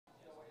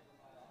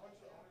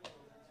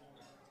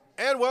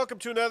And welcome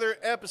to another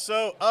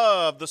episode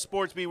of the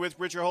Sports Beat with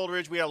Richard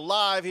Holdridge. We are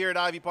live here at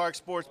Ivy Park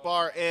Sports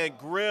Bar and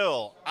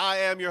Grill. I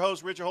am your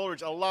host, Richard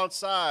Holdridge,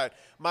 alongside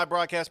my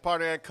broadcast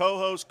partner and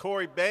co-host,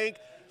 Corey Bank.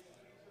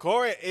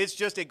 Corey, it's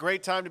just a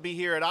great time to be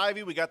here at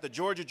Ivy. We got the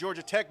Georgia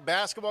Tech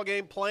basketball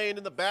game playing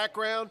in the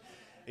background.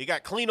 You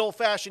got clean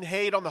old-fashioned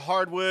hate on the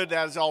hardwood.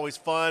 That is always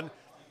fun.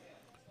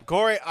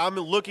 Corey, I'm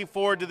looking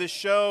forward to this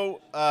show.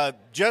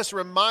 Just a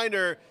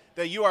reminder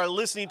that you are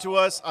listening to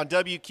us on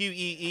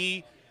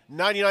WQEE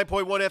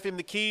 99.1 FM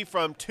The Key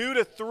from 2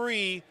 to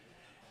 3,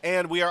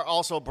 and we are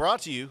also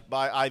brought to you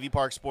by Ivy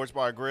Park Sports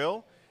Bar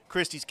Grill,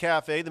 Christie's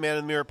Cafe, the Man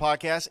in the Mirror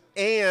podcast,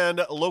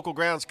 and Local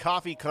Grounds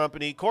Coffee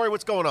Company. Corey,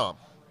 what's going on?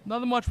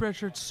 Nothing much,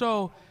 Richard.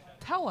 So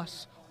tell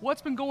us,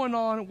 what's been going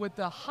on with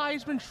the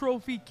Heisman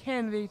Trophy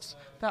candidates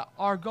that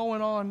are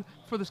going on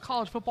for this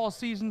college football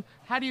season?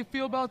 How do you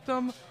feel about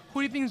them?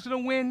 Who do you think is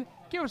going to win?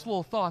 Give us a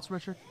little thoughts,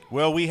 Richard.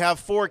 Well, we have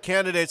 4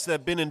 candidates that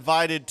have been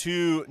invited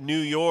to New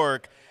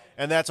York,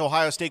 and that's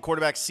Ohio State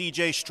quarterback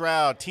C.J.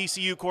 Stroud,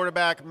 TCU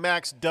quarterback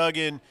Max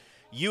Duggan,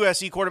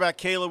 USC quarterback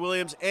Caleb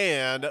Williams,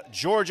 and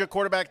Georgia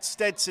quarterback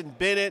Stetson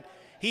Bennett.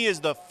 He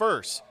is the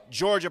first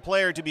Georgia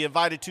player to be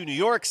invited to New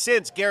York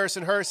since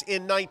Garrison Hearst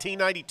in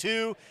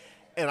 1992,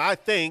 and I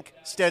think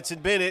Stetson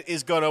Bennett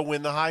is going to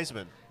win the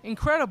Heisman.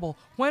 Incredible.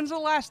 When's the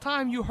last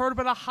time you heard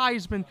about a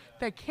Heisman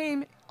that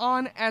came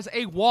on as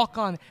a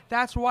walk-on?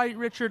 That's right,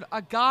 Richard.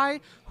 A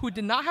guy who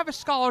did not have a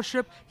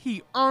scholarship,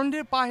 he earned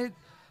it by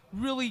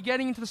really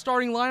getting into the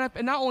starting lineup,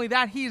 and not only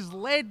that, he's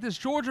led this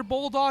Georgia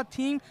Bulldog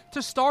team to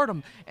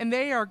stardom, and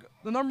they are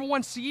the number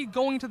 1 seed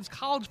going to this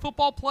college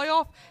football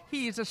playoff.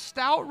 He is a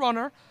stout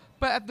runner,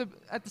 but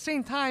at the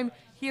same time,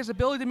 he has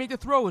ability to make the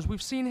throws.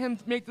 We've seen him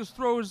make those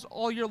throws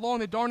all year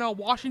long at Darnell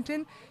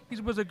Washington.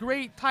 He was a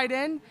great tight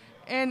end,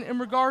 and in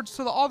regards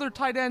to the other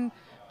tight end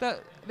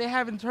that they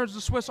have in terms of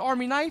the Swiss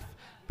Army knife,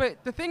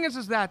 but the thing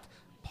is that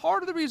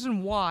part of the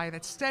reason why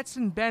that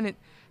Stetson Bennett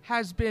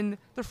has been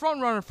the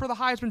front runner for the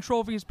Heisman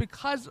Trophy is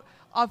because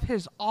of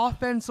his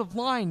offensive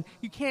line.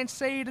 You can't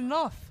say it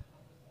enough.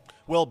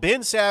 Well,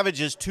 Ben Savage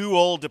is too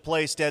old to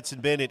play Stetson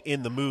Bennett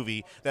in the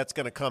movie that's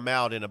going to come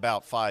out in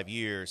about 5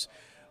 years.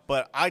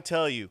 But I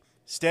tell you,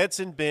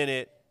 Stetson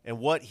Bennett and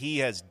what he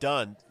has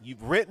done,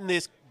 you've written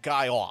this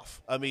guy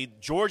off. I mean,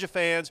 Georgia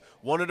fans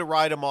wanted to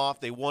write him off.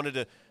 They wanted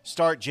to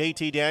start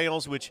JT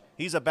Daniels, which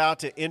he's about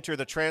to enter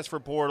the transfer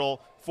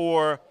portal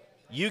for,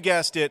 you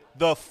guessed it,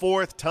 the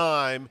 4th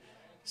time.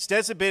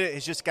 Stetson Bennett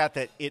has just got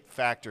that it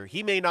factor.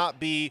 He may not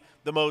be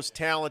the most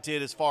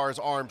talented as far as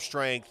arm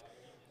strength,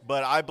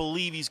 but I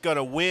believe he's going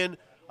to win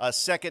a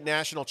second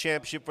national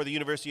championship for the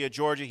University of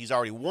Georgia. He's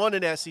already won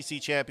an SEC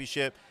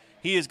championship.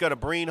 He is going to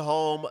bring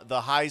home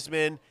the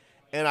Heisman,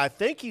 and I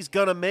think he's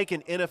going to make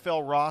an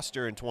NFL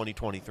roster in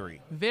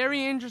 2023.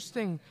 Very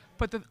interesting.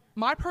 But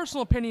my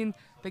personal opinion,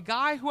 the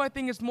guy who I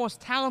think is the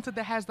most talented,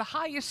 that has the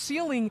highest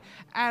ceiling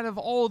out of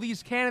all of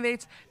these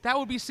candidates, that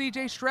would be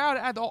C.J. Stroud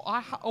at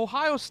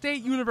Ohio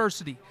State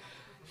University.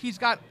 He's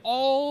got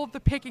all the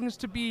pickings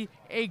to be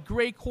a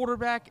great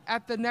quarterback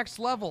at the next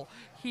level.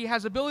 He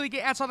has ability to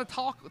get outside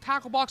the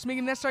tackle box,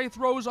 making necessary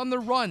throws on the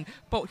run.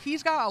 But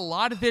he's got a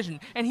lot of vision,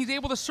 and he's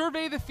able to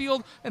survey the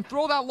field and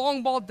throw that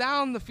long ball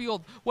down the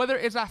field, whether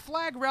it's a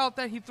flag route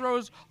that he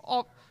throws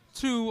up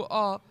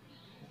to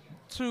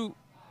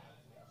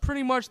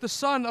pretty much the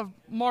son of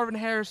Marvin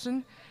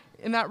Harrison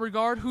in that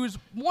regard, who's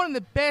one of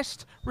the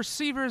best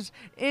receivers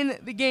in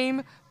the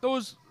game.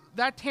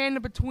 That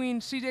tandem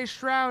between C.J.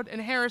 Stroud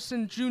and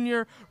Harrison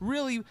Jr.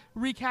 really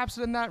recaps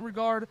it in that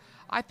regard.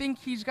 I think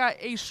he's got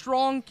a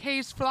strong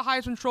case for the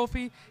Heisman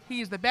Trophy.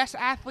 He is the best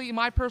athlete, in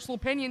my personal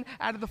opinion,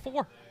 out of the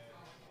 4.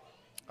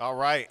 All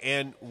right,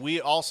 and we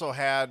also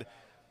had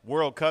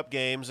World Cup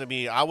games. I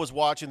mean, I was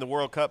watching the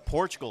World Cup,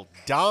 Portugal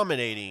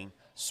dominating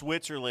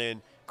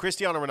Switzerland.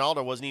 Cristiano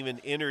Ronaldo wasn't even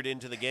entered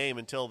into the game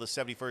until the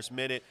 71st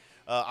minute.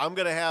 I'm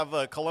going to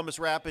have Columbus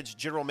Rapids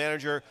General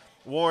Manager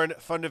Warren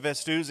van der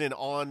Westhuizen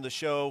on the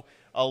show,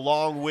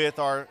 along with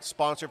our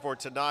sponsor for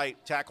tonight,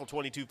 Tackle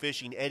 22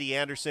 Fishing, Eddie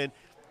Anderson,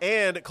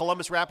 and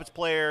Columbus Rapids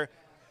player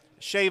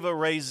Sheva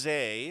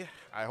Reze.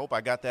 I hope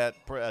I got that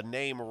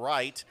name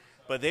right,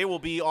 but they will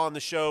be on the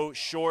show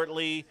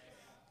shortly.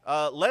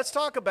 Let's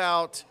talk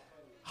about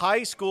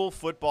high school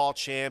football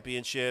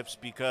championships,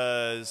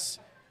 because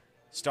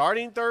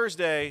starting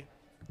Thursday,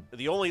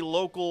 the only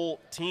local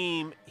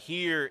team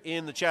here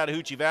in the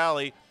Chattahoochee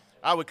Valley,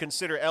 I would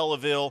consider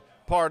Ellaville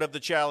part of the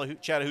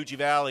Chattahoochee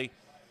Valley.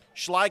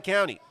 Schley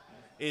County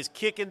is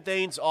kicking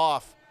things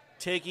off,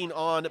 taking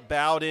on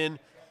Bowden.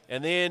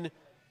 And then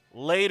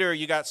later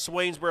you got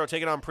Swainsboro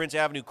taking on Prince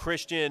Avenue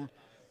Christian.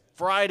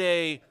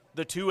 Friday,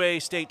 the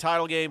 2A state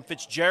title game,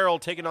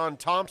 Fitzgerald taking on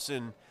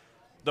Thompson.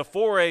 The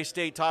 4A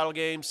state title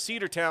game,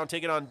 Cedartown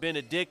taking on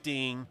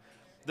Benedictine.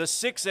 The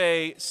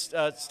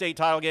 6A state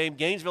title game,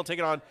 Gainesville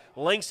taking on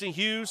Langston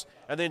Hughes.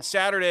 And then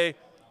Saturday,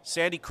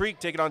 Sandy Creek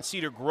taking on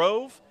Cedar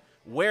Grove.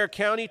 Ware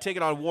County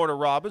taking on Warner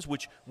Robins,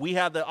 which we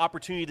had the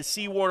opportunity to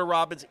see Warner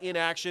Robins in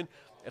action,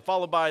 and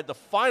followed by the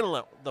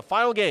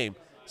final game,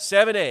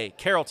 7A,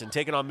 Carrollton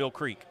taking on Mill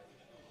Creek.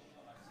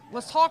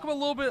 let's talk a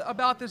little bit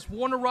about this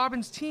Warner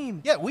Robins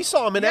team. Yeah, we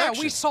saw them in action.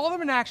 Yeah, we saw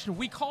them in action.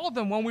 We called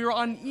them when we were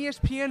on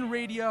ESPN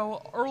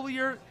radio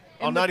earlier.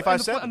 On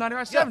 95.7?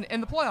 95.7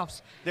 in the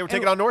playoffs. They were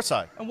taking on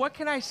Northside. And what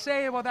can I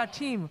say about that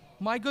team?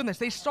 My goodness,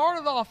 they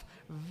started off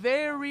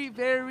very,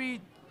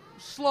 very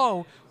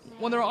slow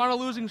when they were on a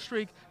losing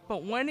streak.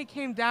 But when it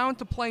came down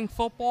to playing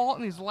football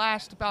in these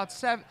last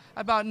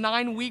about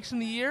 9 weeks in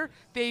the year,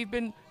 they've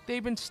been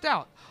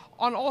stout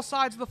on all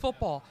sides of the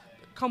football.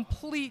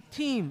 Complete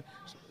team.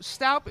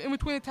 Stout in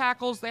between the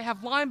tackles. They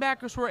have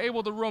linebackers who are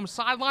able to roam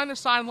sideline to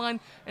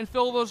sideline and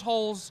fill those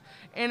holes.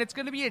 And it's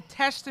going to be a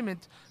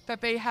testament that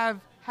they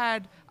have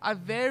had a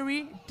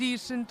very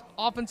decent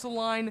offensive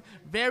line,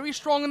 very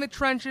strong in the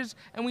trenches.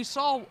 And we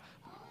saw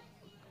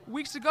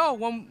weeks ago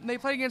when they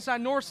played against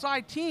that North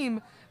Side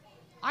team,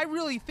 I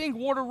really think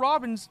Warner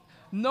Robins,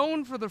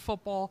 known for their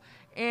football,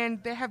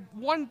 and they have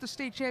won the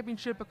state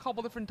championship a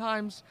couple different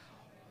times.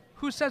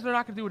 Who says they're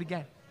not going to do it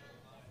again?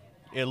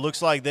 It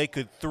looks like they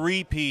could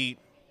three-peat,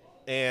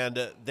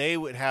 and they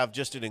would have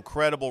just an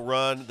incredible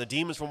run. The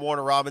Demons from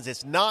Warner Robins,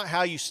 it's not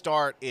how you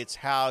start, it's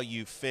how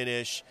you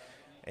finish.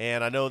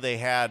 And I know they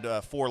had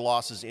 4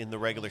 losses in the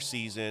regular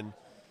season.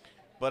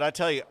 But I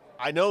tell you,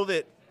 I know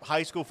that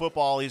high school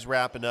football is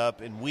wrapping up,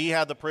 and we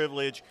had the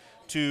privilege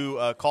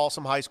to call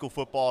some high school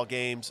football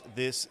games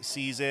this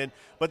season.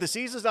 But the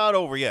season's not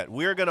over yet.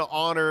 We're going to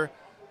honor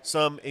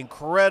some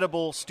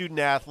incredible student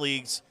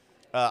athletes.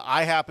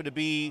 I happen to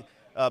be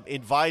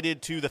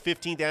invited to the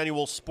 15th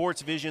annual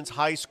Sports Visions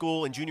High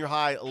School and Junior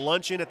High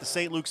Luncheon at the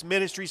St. Luke's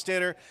Ministry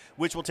Center,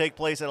 which will take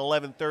place at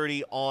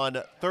 11:30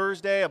 on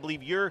Thursday. I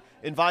believe you're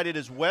invited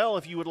as well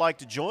if you would like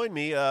to join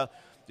me,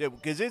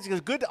 because it's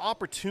a good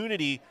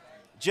opportunity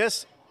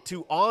just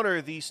to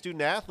honor these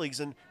student athletes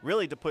and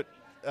really to put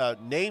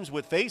names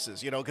with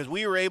faces, because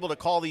we were able to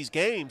call these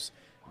games.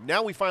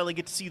 Now we finally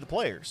get to see the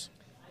players.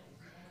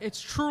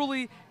 It's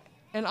truly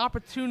an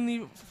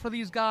opportunity for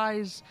these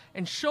guys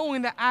and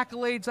showing the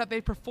accolades that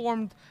they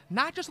performed,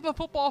 not just on the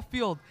football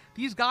field.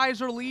 These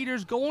guys are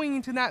leaders going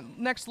into that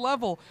next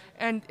level,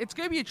 and it's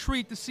going to be a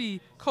treat to see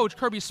Coach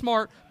Kirby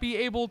Smart be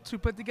able to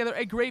put together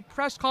a great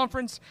press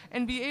conference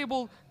and be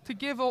able to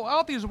give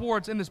out these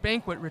awards in this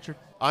banquet, Richard.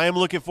 I am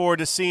looking forward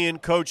to seeing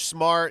Coach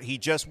Smart. He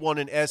just won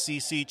an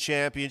SEC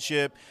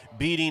championship,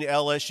 beating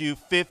LSU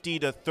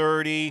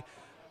 50-30.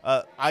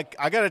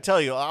 I got to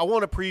tell you, I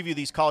want to preview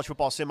these college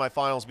football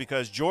semifinals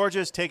because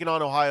Georgia's taking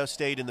on Ohio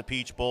State in the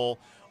Peach Bowl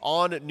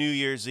on New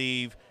Year's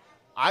Eve.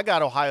 I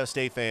got Ohio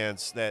State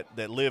fans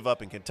that live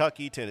up in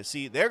Kentucky,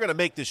 Tennessee. They're going to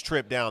make this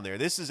trip down there.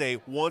 This is a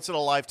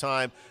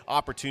once-in-a-lifetime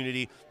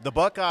opportunity. The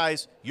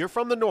Buckeyes, you're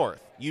from the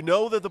North. You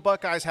know that the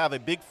Buckeyes have a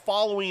big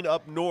following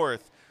up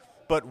north.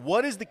 But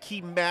what is the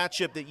key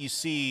matchup that you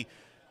see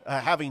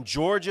having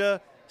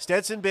Georgia,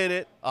 Stetson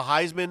Bennett, a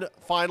Heisman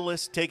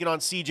finalist, taking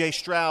on C.J.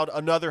 Stroud,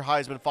 another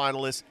Heisman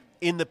finalist,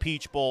 in the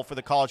Peach Bowl for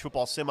the college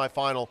football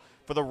semifinal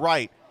for the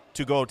right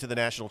to go to the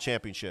national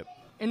championship?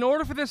 In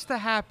order for this to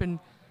happen,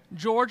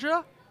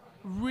 Georgia,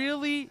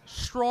 really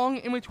strong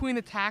in between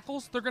the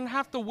tackles. They're going to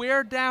have to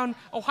wear down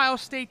Ohio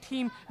State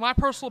team. My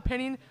personal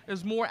opinion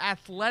is more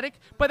athletic,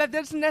 but that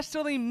doesn't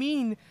necessarily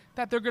mean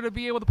that they're going to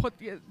be able to put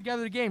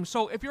together the game.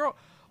 So if you're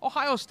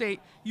Ohio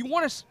State, you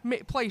want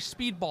to play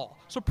speed ball.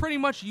 So pretty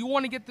much you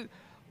want to get the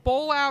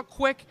ball out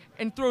quick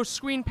and throw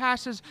screen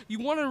passes. You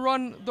want to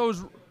run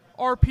those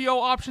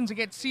RPO options and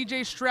get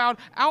C.J. Stroud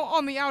out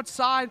on the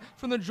outside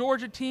from the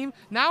Georgia team.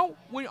 Now,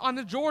 on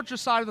the Georgia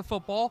side of the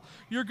football,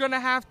 you're going to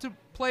have to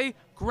play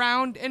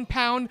ground and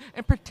pound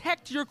and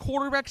protect your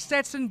quarterback,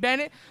 Stetson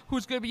Bennett,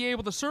 who's going to be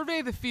able to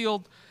survey the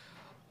field.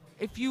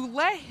 If you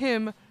let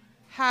him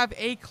have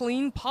a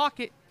clean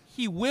pocket,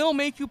 he will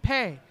make you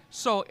pay.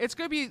 So that's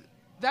going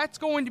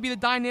to be the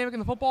dynamic in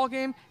the football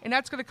game, and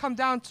that's going to come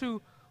down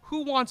to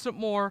who wants it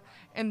more,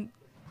 and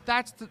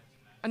that's the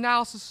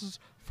analysis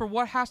for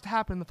what has to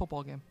happen in the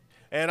football game.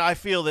 And I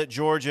feel that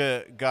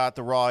Georgia got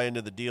the raw end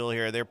of the deal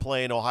here. They're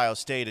playing Ohio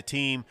State, a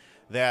team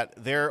that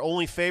they're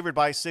only favored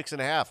by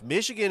 6.5.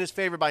 Michigan is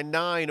favored by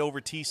 9 over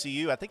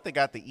TCU. I think they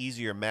got the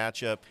easier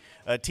matchup.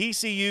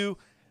 TCU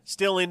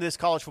still in this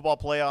college football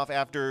playoff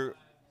after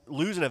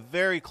losing a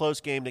very close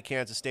game to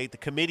Kansas State. The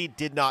committee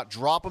did not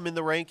drop them in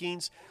the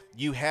rankings.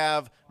 You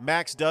have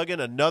Max Duggan,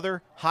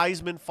 another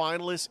Heisman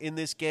finalist in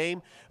this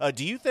game.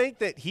 Do you think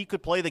that he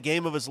could play the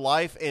game of his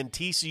life and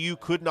TCU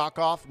could knock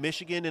off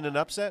Michigan in an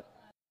upset?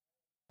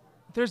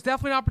 There's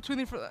definitely an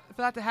opportunity for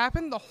that to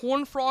happen. The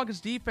Horned Frogs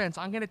defense,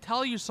 I'm going to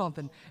tell you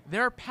something.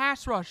 Their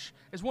pass rush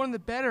is one of the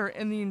better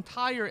in the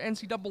entire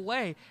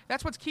NCAA.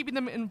 That's what's keeping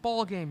them in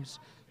ball games.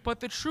 But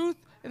the truth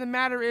of the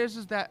matter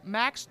is that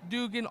Max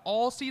Duggan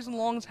all season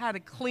long has had a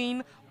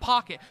clean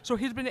pocket. So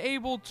he's been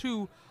able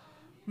to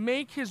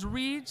make his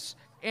reads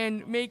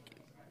and make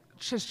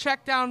his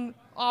check down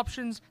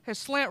options, his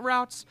slant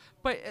routes.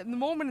 But at the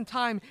moment in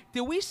time,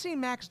 did we see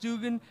Max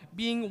Duggan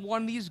being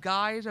one of these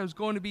guys that was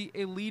going to be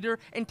a leader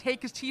and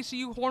take his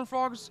TCU Horned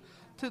Frogs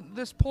to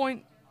this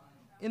point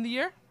in the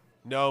year?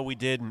 No, we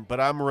didn't, but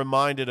I'm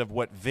reminded of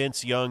what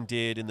Vince Young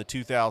did in the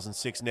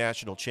 2006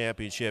 National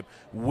Championship,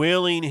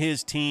 willing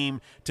his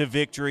team to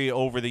victory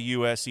over the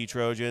USC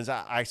Trojans.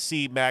 I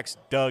see Max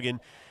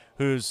Duggan,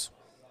 who's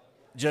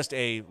just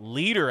a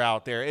leader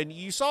out there, and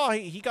you saw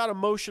he got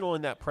emotional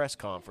in that press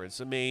conference.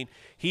 I mean,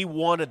 he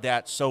wanted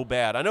that so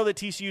bad. I know that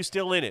TCU's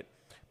still in it,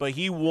 but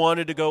he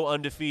wanted to go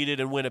undefeated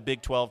and win a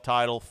Big 12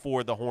 title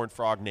for the Horned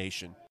Frog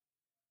Nation.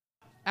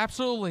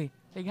 Absolutely.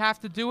 They have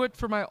to do it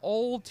for my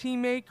old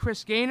teammate,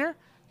 Chris Gaynor.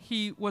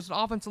 He was an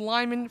offensive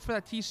lineman for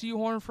that TCU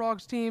Horned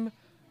Frogs team.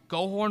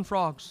 Go Horned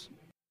Frogs.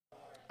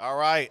 All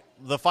right,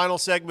 the final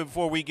segment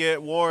before we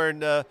get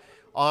Warren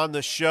on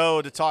the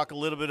show to talk a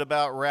little bit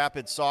about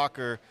Rapid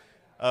Soccer.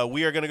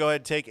 We are going to go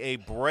ahead and take a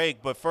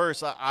break. But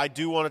first, I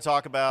do want to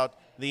talk about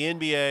the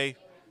NBA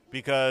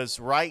because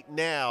right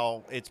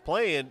now it's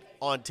playing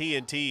on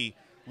TNT.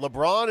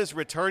 LeBron is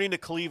returning to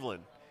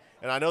Cleveland.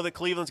 And I know that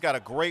Cleveland's got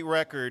a great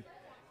record.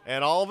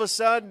 And all of a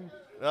sudden,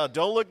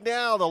 don't look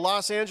now, the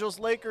Los Angeles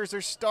Lakers are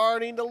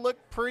starting to look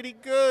pretty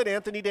good.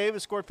 Anthony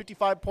Davis scored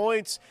 55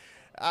 points.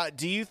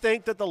 Do you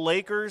think that the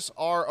Lakers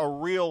are a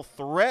real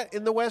threat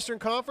in the Western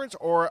Conference,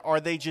 or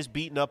are they just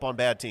beating up on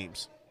bad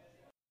teams?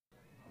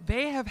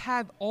 They have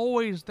had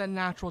always that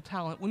natural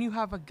talent. When you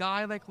have a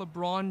guy like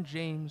LeBron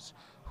James,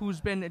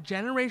 who's been a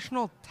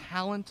generational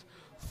talent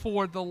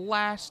for the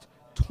last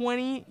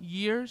 20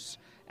 years,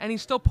 and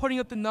he's still putting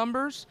up the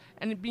numbers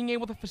and being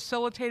able to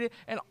facilitate it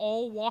in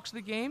all walks of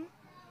the game,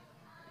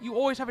 you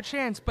always have a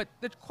chance. But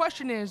the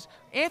question is,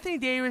 Anthony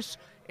Davis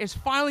is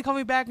finally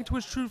coming back into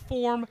his true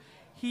form.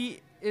 He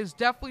is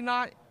definitely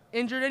not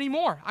injured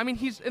anymore. I mean,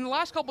 he's in the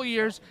last couple of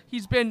years,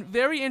 he's been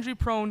very injury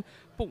prone,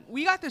 but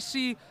we got to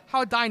see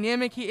how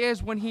dynamic he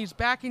is when he's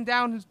backing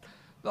down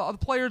the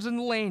players in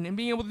the lane and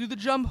being able to do the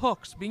jump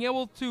hooks, being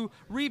able to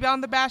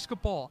rebound the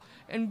basketball,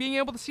 and being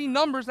able to see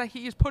numbers that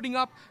he is putting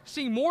up,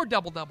 seeing more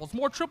double-doubles,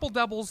 more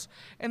triple-doubles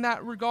in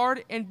that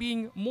regard, and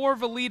being more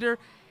of a leader.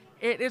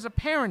 It is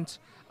apparent.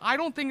 I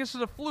don't think this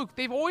is a fluke.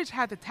 They've always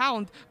had the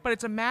talent, but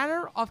it's a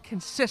matter of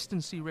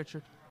consistency,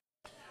 Richard.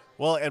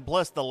 Well, and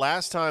plus the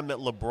last time that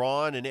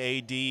LeBron and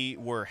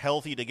AD were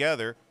healthy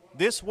together,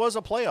 this was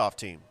a playoff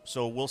team.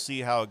 So we'll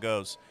see how it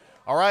goes.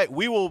 All right,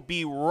 we will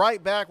be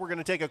right back. We're going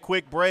to take a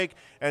quick break,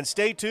 and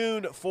stay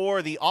tuned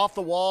for the Off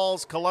the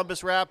Walls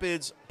Columbus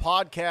Rapids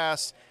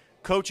podcast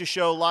coaches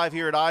show live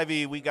here at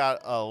Ivy. We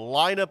got a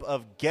lineup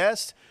of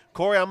guests.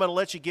 Corey, I'm going to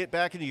let you get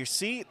back into your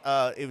seat.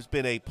 It's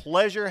been a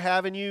pleasure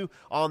having you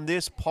on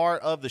this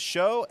part of the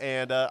show,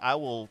 and I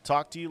will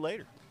talk to you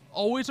later.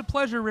 Always a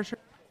pleasure, Richard.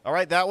 All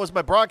right, that was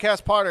my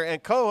broadcast partner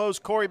and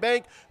co-host, Corey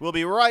Bank. We'll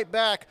be right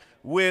back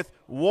with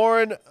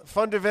Warren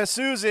van der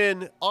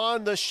Vesuzen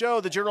on the show,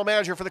 the general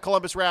manager for the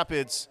Columbus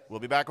Rapids. We'll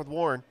be back with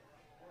Warren.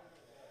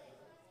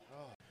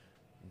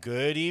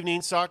 Good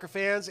evening, soccer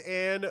fans,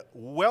 and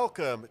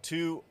welcome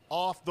to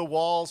Off the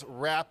Walls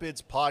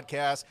Rapids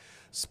podcast,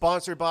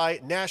 sponsored by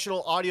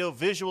National Audio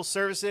Visual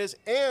Services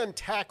and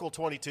Tackle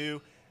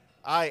 22.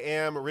 I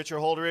am Richard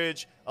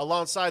Holdridge,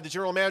 alongside the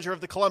general manager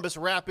of the Columbus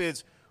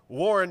Rapids,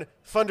 Warren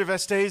van der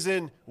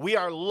Vesuzen. We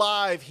are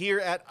live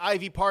here at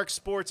Ivy Park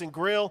Sports and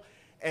Grill,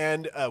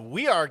 and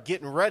we are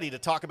getting ready to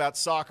talk about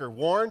soccer.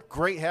 Warren,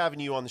 great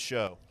having you on the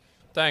show.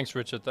 Thanks,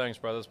 Richard. Thanks,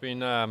 brother. It's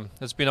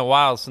been a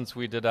while since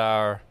we did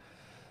our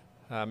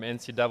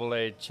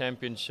NCAA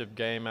championship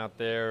game out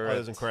there. That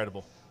was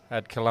incredible.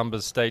 At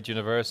Columbus State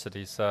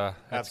University. So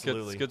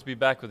Absolutely. It's good to be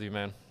back with you,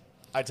 man.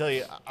 I tell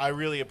you, I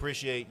really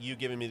appreciate you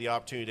giving me the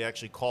opportunity to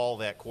actually call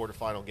that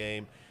quarterfinal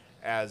game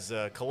as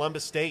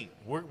Columbus State.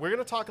 We're going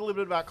to talk a little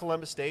bit about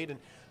Columbus State and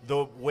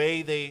the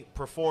way they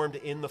performed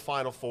in the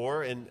Final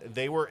Four, and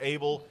they were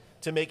able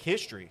to make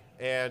history.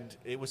 And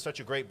it was such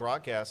a great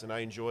broadcast, and I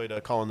enjoyed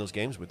calling those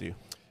games with you.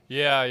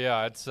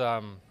 Yeah, it's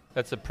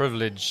a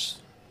privilege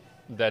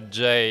that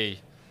Jay,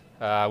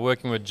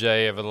 working with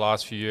Jay over the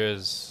last few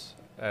years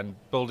and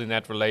building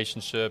that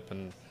relationship,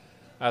 and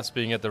us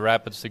being at the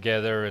Rapids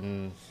together,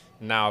 and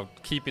now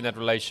keeping that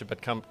relationship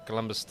at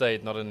Columbus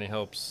State not only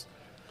helps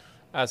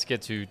us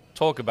get to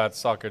talk about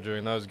soccer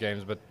during those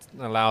games, but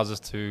allows us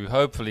to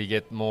hopefully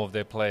get more of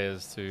their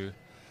players to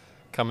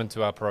come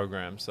into our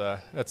program. So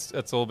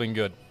it's all been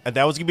good. And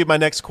that was going to be my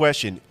next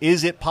question.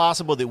 Is it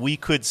possible that we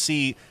could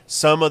see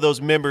some of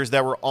those members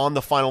that were on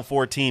the Final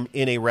Four team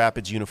in a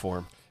Rapids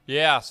uniform?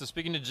 Yeah, so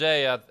speaking to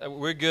Jay,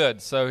 we're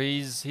good. So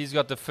he's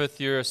got the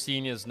fifth-year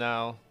seniors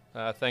now.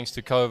 Thanks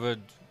to COVID,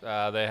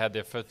 they had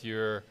their fifth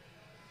year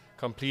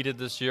completed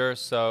this year.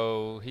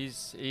 So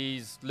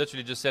he's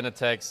literally just sent a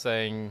text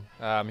saying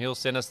he'll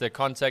send us their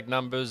contact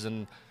numbers,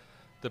 and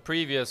the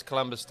previous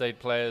Columbus State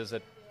players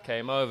that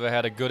came over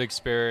had a good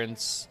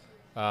experience.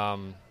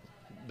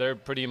 They're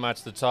pretty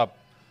much the top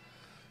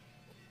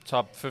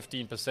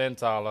 15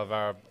 percentile of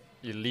our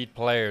elite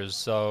players.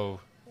 So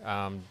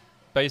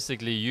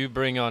basically, you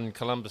bring on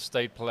Columbus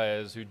State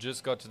players who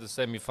just got to the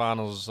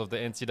semifinals of the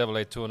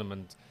NCAA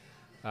tournament.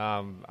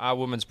 Our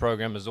women's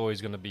program is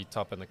always going to be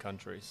top in the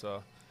country.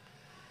 So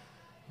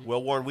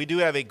Well, Warren, we do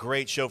have a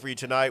great show for you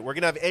tonight. We're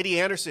going to have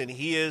Eddie Anderson.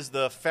 He is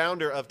the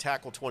founder of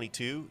Tackle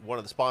 22, one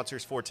of the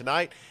sponsors for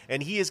tonight,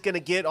 and he is going to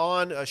get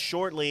on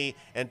shortly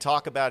and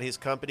talk about his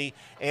company.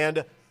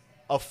 And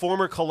a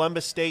former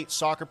Columbus State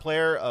soccer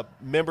player, a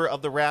member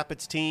of the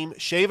Rapids team,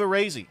 Shava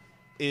Razy,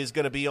 is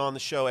going to be on the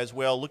show as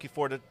well. Looking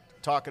forward to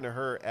talking to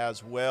her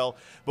as well.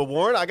 But,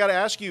 Warren, I got to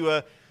ask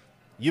you,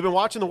 you've been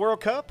watching the World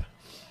Cup?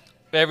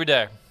 Every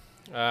day.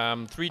 3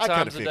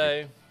 times a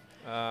day.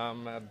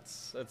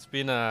 It's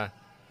been a...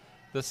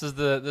 This is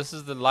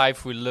the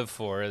life we live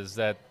for, is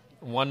that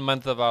 1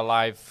 month of our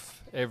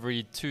life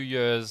every 2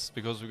 years,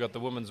 because we've got the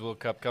Women's World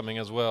Cup coming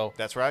as well.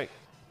 That's right.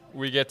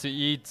 We get to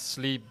eat,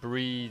 sleep,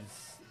 breathe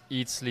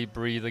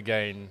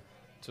again,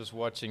 just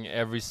watching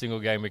every single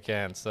game we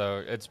can.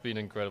 So it's been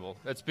incredible.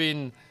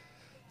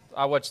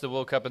 I watched the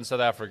World Cup in South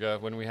Africa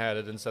when we had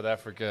it in South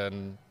Africa,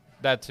 and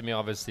that to me,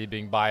 obviously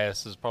being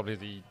biased, is probably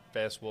the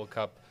best World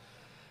Cup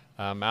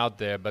out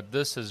there. But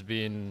this has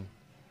been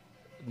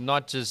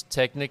not just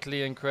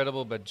technically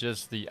incredible, but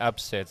just the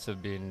upsets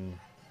have been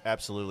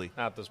absolutely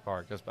out this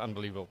park. It's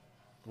unbelievable.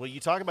 Well, you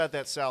talk about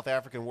that South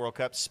African World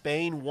Cup.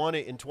 Spain won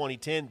it in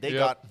 2010. They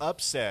got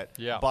upset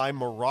by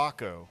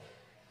Morocco.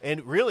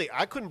 And really,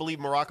 I couldn't believe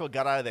Morocco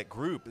got out of that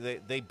group.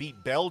 They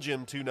beat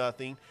Belgium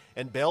 2-0,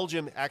 and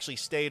Belgium actually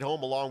stayed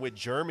home along with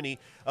Germany.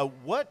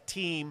 What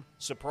team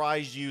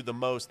surprised you the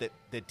most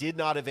that did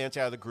not advance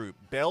out of the group?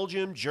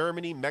 Belgium,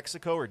 Germany,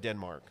 Mexico, or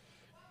Denmark?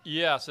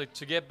 Yeah, so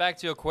to get back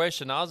to your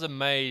question, I was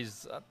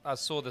amazed. I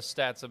saw the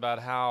stats about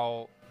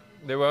how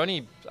there were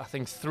only, I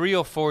think, 3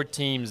 or 4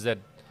 teams that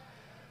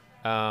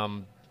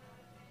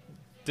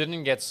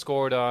didn't get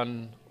scored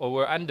on or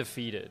were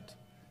undefeated.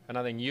 And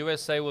I think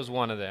USA was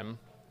one of them.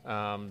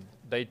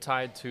 They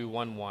tied to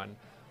 1-1.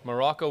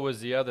 Morocco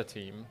was the other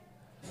team.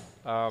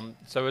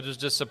 So it was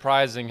just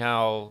surprising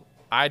how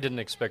I didn't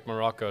expect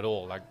Morocco at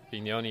all, like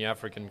being the only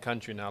African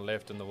country now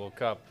left in the World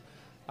Cup.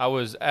 I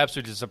was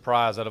absolutely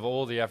surprised out of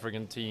all the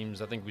African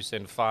teams, I think we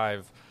sent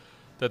 5,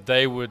 that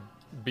they would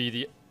be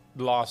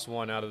the last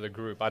one out of the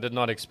group. I did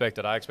not expect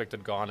it. I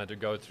expected Ghana to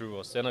go through,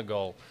 or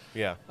Senegal.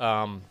 Yeah.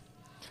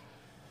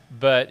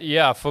 But,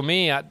 yeah, for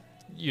me,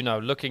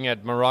 looking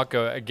at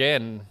Morocco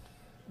again,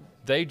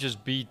 they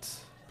just beat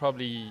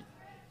probably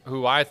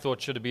who I thought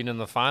should have been in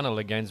the final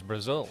against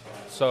Brazil.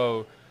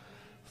 So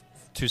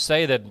to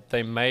say that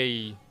they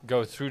may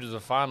go through to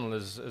the final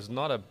is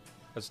not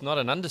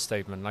an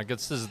understatement. Like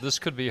this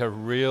could be a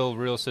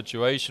real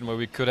situation where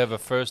we could have a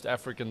first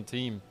African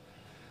team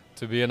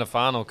to be in a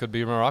final. Could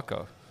be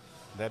Morocco.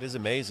 That is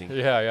amazing.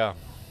 Yeah.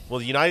 Well,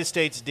 the United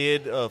States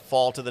did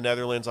fall to the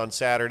Netherlands on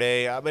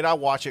Saturday. I mean, I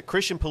watched it.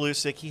 Christian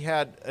Pulisic, he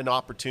had an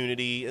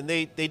opportunity, and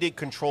they did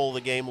control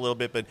the game a little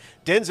bit. But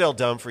Denzel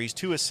Dumfries,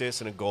 2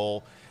 assists and a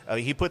goal.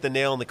 He put the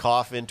nail in the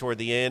coffin toward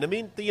the end. I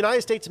mean, the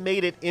United States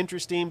made it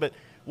interesting, but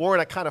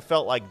Warren, I kind of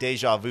felt like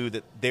deja vu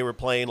that they were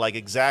playing like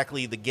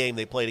exactly the game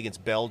they played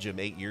against Belgium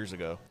 8 years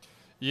ago.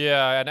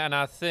 Yeah, and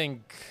I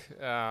think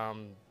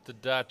the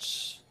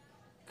Dutch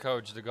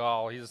coach, De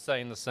Gaulle, he was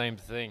saying the same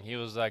thing. He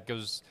was like, it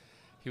was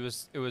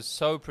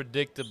so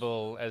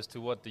predictable as to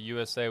what the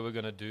USA were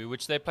going to do,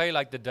 which they play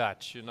like the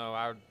Dutch.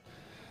 Our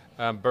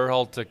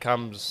Berhalter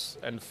comes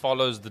and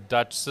follows the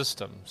Dutch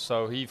system,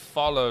 so he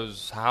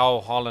follows how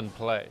Holland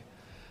play.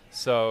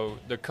 So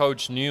the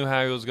coach knew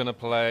how he was going to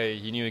play.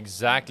 He knew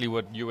exactly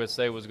what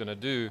USA was going to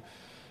do.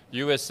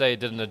 USA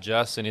didn't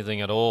adjust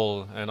anything at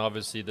all, and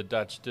obviously the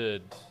Dutch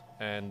did.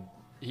 And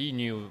he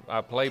knew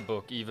our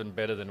playbook even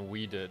better than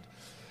we did.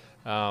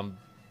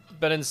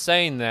 But in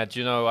saying that,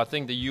 I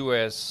think the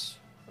US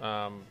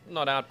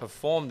not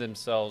outperformed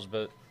themselves,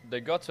 but they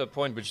got to a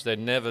point which they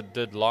never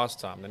did last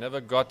time. They never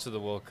got to the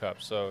World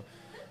Cup. So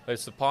they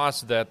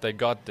surpassed that. They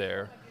got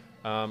there.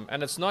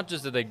 And it's not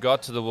just that they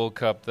got to the World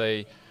Cup.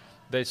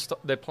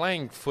 They're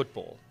playing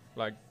football.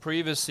 Like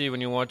previously,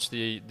 when you watch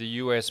the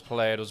U.S.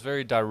 play, it was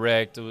very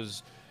direct. It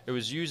was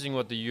using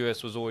what the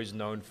U.S. was always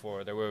known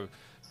for. They were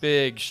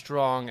big,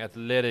 strong,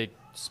 athletic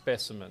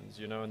specimens,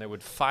 and they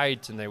would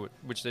fight, and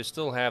which they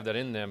still have that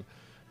in them.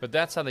 But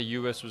that's how the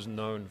U.S. was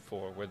known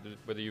for.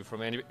 Whether you're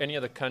from any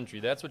other country,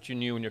 that's what you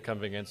knew when you're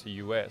coming against the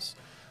U.S.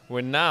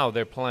 When now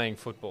they're playing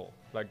football,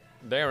 like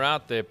they're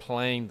out there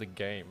playing the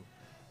game.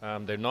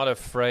 They're not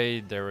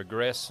afraid. They're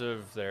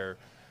aggressive. They're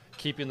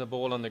keeping the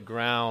ball on the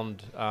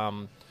ground.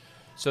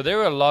 So there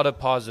are a lot of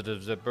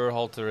positives that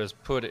Berhalter has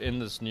put in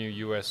this new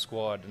U.S.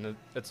 squad. And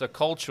it's a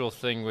cultural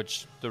thing,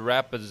 which the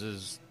Rapids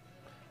is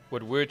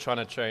what we're trying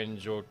to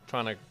change or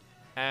trying to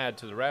add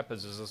to the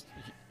Rapids is this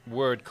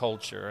word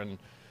culture. And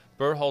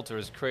Berhalter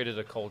has created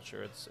a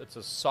culture. It's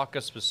a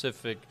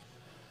soccer-specific,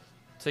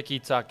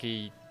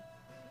 tiki-taki,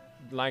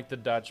 like the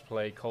Dutch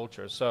play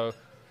culture. So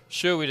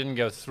sure, we didn't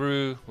go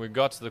through. We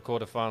got to the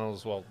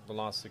quarterfinals, the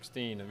last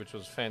 16, which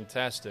was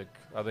fantastic,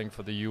 I think,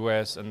 for the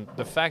U.S. And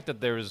the fact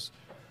that there is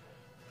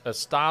a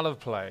style of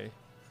play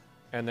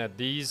and that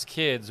these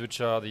kids,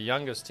 which are the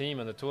youngest team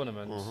in the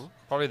tournament,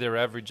 probably their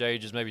average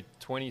age is maybe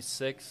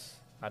 26.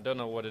 I don't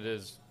know what it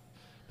is.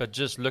 But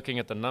just looking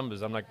at the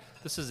numbers, I'm like,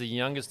 this is the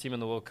youngest team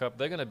in the World Cup.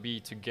 They're going to be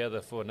together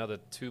for another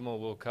 2 more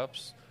World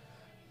Cups.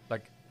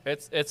 Like,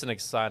 it's an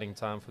exciting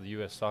time for the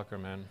U.S. soccer,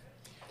 man.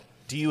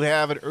 Do you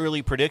have an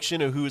early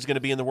prediction of who's going to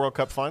be in the World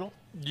Cup final?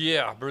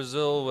 Yeah,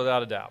 Brazil,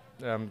 without a doubt.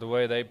 The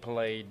way they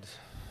played,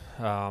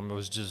 they're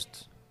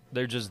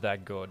just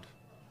that good.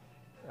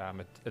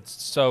 It's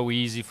so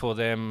easy for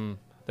them.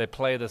 They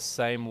play the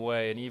same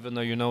way, and even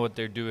though you know what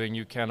they're doing,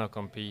 you cannot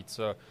compete.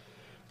 So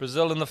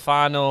Brazil in the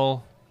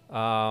final.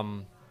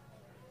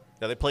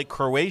 Now they play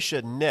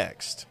Croatia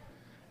next,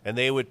 and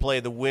they would play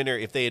the winner.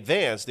 If they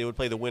advance, they would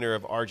play the winner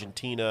of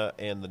Argentina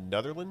and the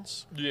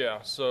Netherlands. Yeah,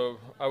 so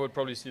I would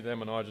probably see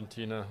them in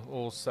Argentina,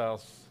 all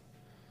South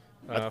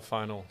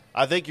final.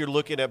 I think you're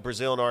looking at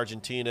Brazil and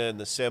Argentina in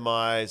the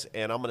semis,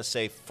 and I'm going to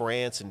say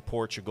France and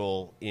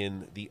Portugal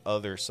in the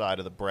other side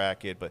of the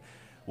bracket. But,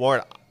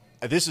 Warren,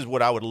 this is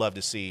what I would love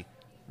to see.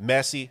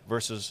 Messi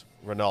versus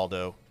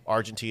Ronaldo,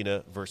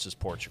 Argentina versus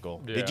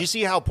Portugal. Yeah. Did you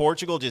see how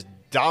Portugal just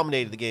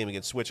dominated the game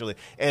against Switzerland?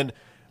 And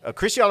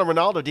Cristiano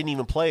Ronaldo didn't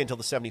even play until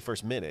the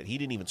 71st minute. He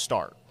didn't even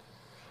start.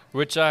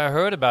 Which I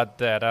heard about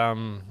that.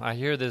 I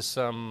hear there's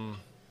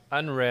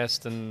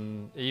unrest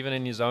and even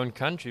in his own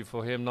country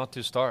for him not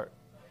to start.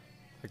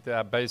 Like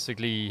that,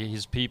 basically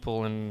his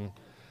people and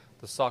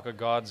the soccer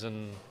gods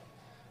in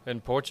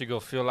Portugal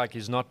feel like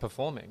he's not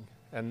performing.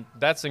 And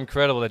that's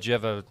incredible that you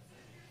have an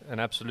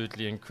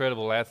absolutely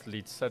incredible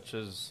athlete such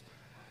as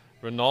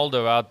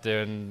Ronaldo out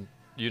there, and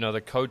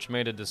the coach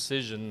made a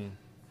decision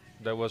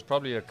that was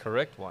probably a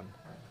correct one,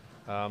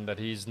 that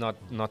he's not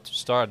to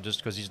start just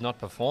because he's not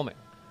performing.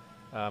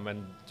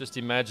 And just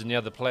imagine the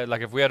other player.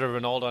 Like if we had a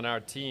Ronaldo on our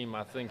team,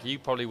 I think he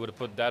probably would have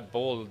put that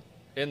ball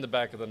in the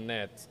back of the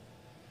net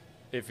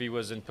if he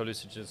was in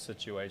Pulisic's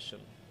situation.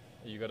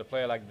 You got a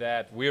player like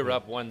that. We're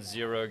up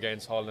 1-0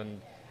 against Holland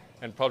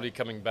and probably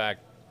coming back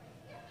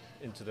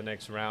into the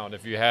next round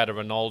if you had a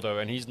Ronaldo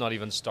and he's not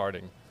even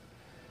starting.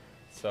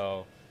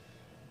 So,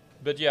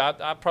 but yeah,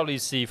 I probably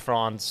see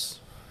France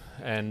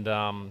and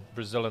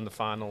Brazil in the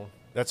final.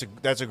 That's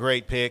a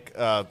great pick.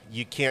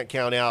 You can't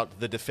count out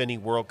the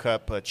defending World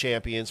Cup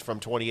champions from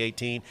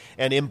 2018.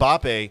 And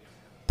Mbappe,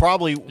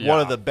 probably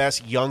one of the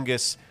best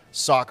youngest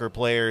soccer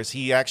players.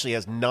 He actually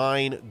has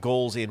 9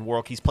 goals in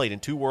World. He's played in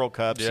 2 World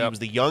Cups. Yep. He was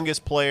the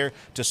youngest player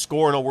to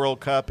score in a World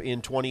Cup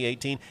in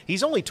 2018.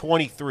 He's only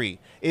 23.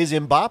 Is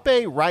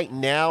Mbappe right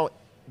now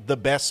the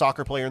best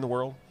soccer player in the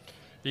world?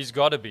 He's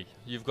got to be.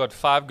 You've got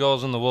 5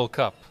 goals in the World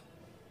Cup.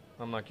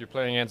 I'm like, you're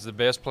playing against the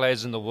best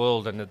players in the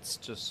world, and it's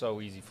just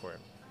so easy for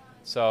him.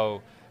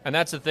 So, and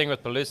that's the thing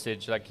with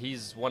Pulisic. Like,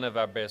 he's one of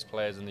our best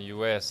players in the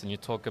U.S., and you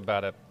talk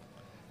about a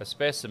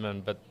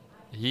specimen, but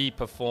he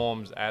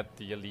performs at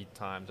the elite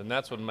times, and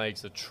that's what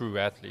makes a true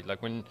athlete.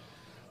 Like, when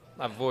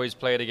I've always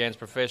played against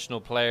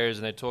professional players,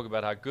 and they talk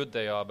about how good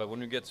they are, but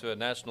when you get to a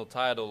national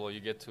title or you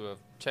get to a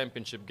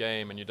championship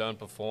game and you don't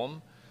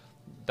perform,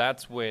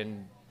 that's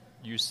when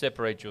you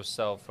separate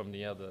yourself from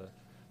the other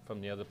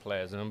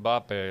players. And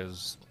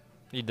Mbappe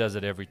he does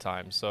it every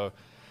time. So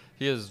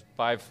he is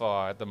by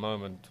far at the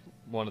moment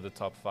one of the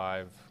top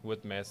 5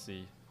 with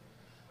Messi.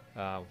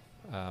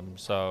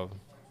 So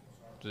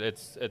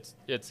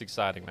it's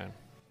exciting, man.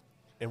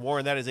 And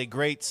Warren, that is a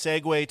great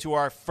segue to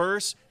our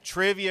first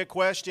trivia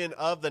question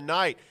of the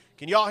night.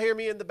 Can y'all hear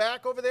me in the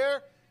back over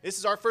there? This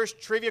is our first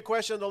trivia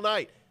question of the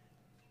night.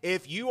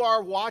 If you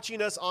are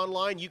watching us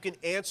online, you can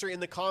answer in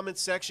the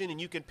comments section,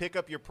 and you can pick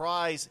up your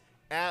prize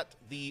at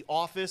the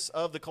office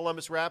of the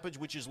Columbus Rapids,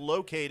 which is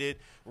located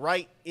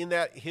right in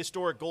that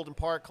historic Golden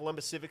Park,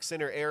 Columbus Civic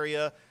Center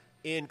area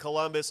in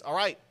Columbus. All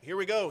right, here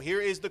we go. Here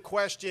is the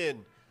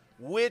question.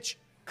 Which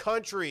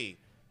country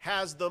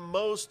has the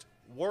most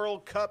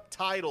World Cup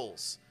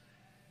titles?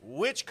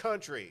 Which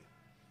country?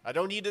 I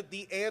don't need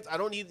the answer. I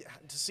don't need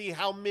to see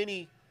how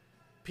many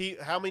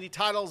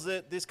titles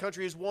that this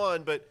country has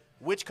won, but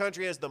which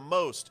country has the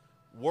most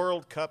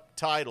World Cup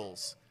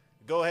titles?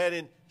 Go ahead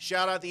and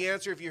shout out the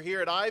answer if you're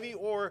here at Ivy,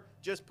 or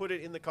just put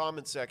it in the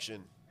comments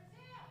section.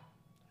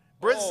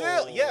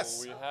 Brazil,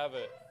 yes. We have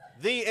it.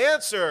 The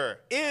answer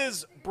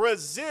is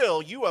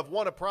Brazil. You have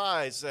won a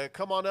prize.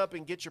 Come on up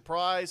and get your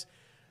prize.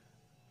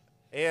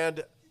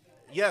 And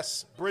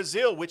yes,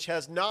 Brazil, which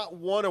has not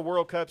won a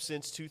World Cup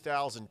since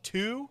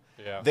 2002.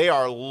 Yeah. They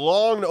are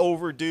long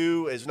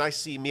overdue. It's nice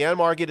to see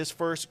Myanmar get his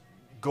first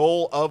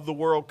goal of the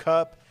World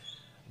Cup.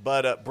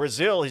 But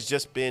Brazil has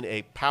just been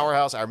a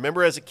powerhouse. I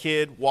remember as a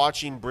kid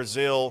watching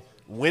Brazil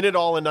win it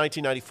all in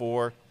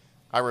 1994.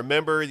 I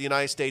remember the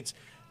United States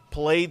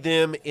played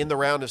them in the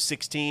round of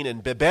 16,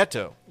 and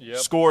Bebeto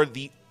scored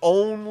the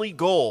only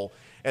goal,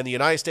 and the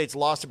United States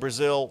lost to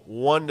Brazil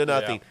 1-0.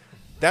 Yeah.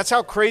 That's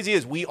how crazy it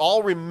is. We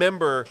all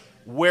remember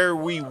where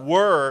we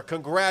were.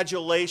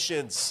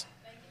 Congratulations.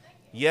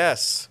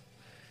 Yes.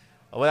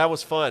 Well, that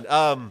was fun.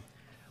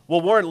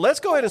 Well, Warren,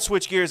 let's go ahead and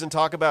switch gears and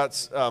talk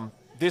about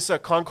this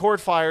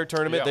Concord Fire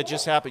tournament that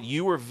just happened.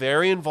 You were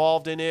very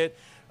involved in it.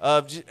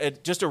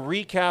 Just a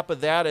recap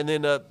of that, and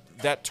then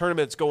that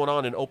tournament that's going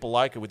on in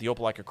Opelika with the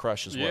Opelika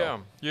Crush as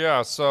well.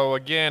 Yeah. So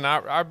again,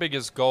 our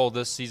biggest goal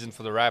this season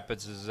for the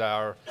Rapids is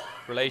our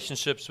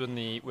relationships with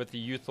the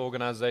youth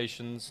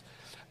organizations.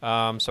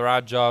 So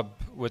our job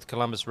with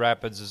Columbus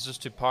Rapids is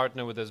just to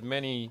partner with as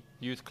many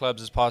youth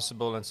clubs as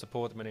possible and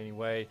support them in any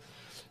way.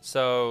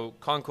 So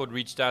Concord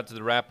reached out to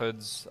the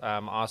Rapids,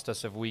 asked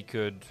us if we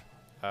could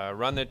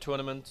run their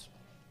tournament.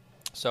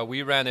 So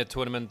we ran their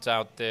tournament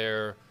out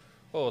there,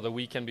 the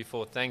weekend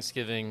before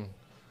Thanksgiving.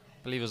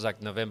 I believe it was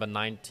like November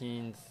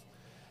 19th.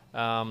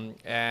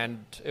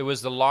 And it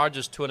was the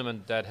largest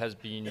tournament that has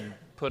been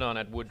put on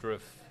at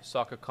Woodruff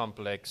Soccer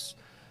Complex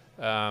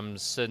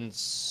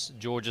since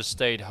Georgia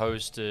State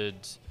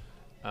hosted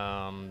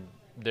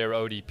their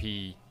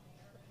ODP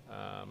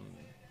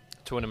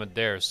tournament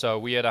there. So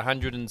we had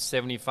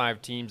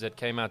 175 teams that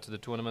came out to the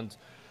tournament,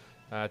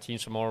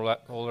 teams from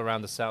all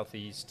around the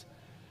Southeast.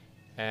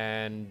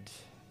 And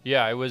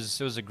yeah, it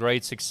was a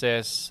great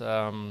success.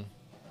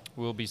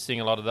 We'll be seeing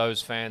a lot of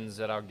those fans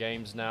at our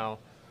games now.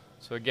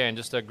 So again,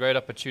 just a great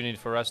opportunity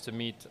for us to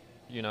meet,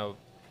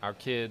 our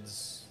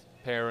kids,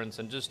 parents,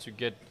 and just to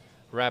get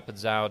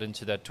Rapids out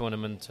into that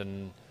tournament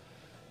and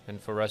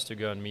for us to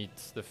go and meet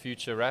the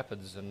future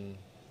Rapids and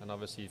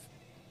obviously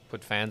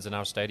put fans in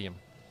our stadium.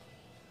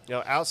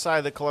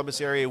 Outside the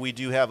Columbus area, we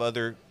do have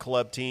other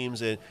club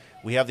teams, and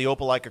we have the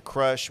Opelika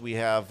Crush. We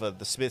have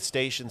the Smith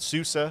Station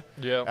Sousa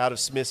out of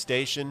Smith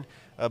Station.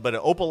 But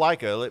at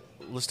Opelika,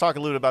 let's talk a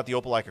little bit about the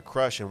Opelika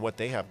Crush and what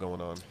they have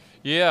going on.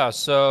 Yeah,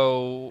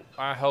 so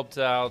I helped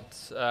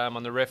out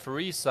on the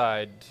referee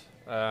side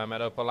at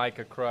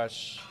Opelika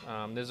Crush.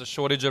 There's a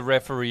shortage of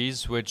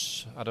referees,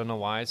 which I don't know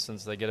why,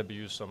 since they get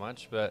abused so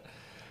much. But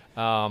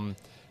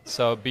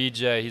so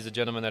BJ, he's a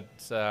gentleman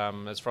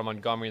that is from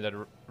Montgomery that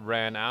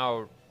ran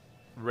our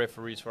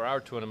referees for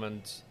our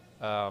tournament.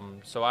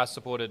 So I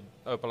supported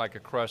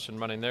Opelika Crush in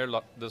running their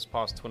this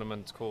past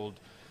tournament called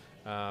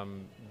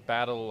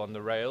Battle on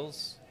the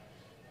Rails.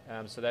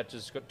 So that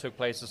just took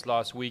place this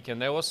last week,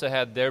 and they also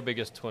had their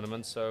biggest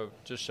tournament, so it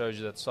just shows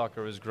you that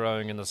soccer is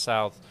growing in the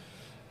South,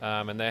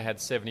 and they had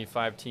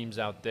 75 teams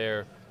out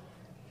there.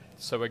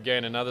 So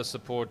again, another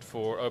support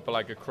for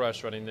Opelika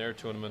Crush running their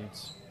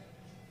tournament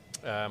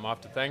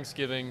after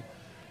Thanksgiving,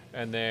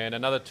 and then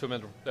another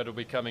tournament that will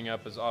be coming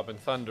up is Auburn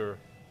Thunder.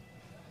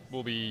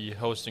 We'll be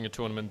hosting a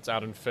tournament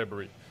out in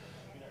February.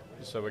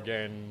 So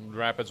again,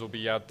 Rapids will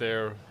be out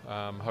there,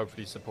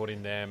 hopefully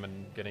supporting them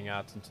and getting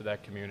out into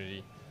that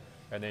community.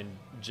 And then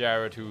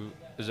Jared, who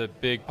is a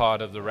big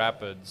part of the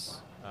Rapids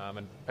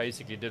and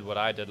basically did what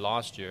I did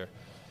last year,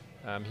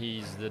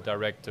 he's the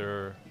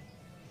director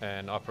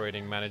and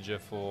operating manager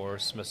for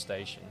Smith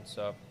Station.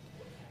 So,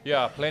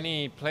 yeah,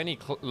 plenty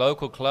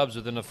local clubs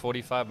within a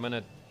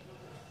 45-minute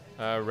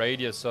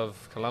radius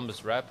of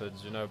Columbus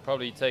Rapids.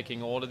 Probably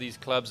taking all of these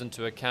clubs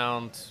into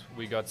account.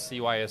 We got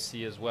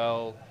CYSC as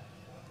well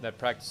that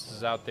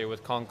practices out there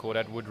with Concord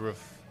at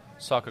Woodruff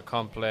Soccer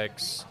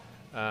Complex.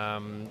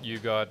 You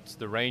got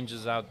the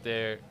Rangers out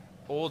there.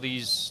 All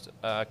these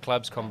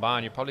clubs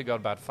combined, you probably got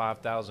about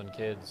 5,000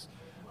 kids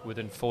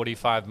within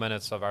 45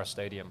 minutes of our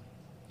stadium.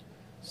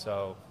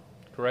 So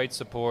great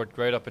support,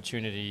 great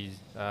opportunity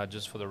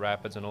just for the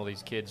Rapids and all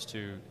these kids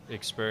to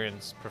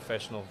experience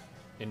professional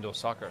indoor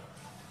soccer.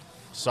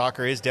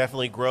 Soccer is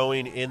definitely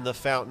growing in the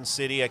Fountain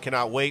City. I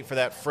cannot wait for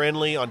that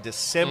friendly on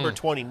December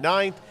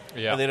 29th.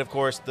 Yeah. And then, of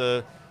course,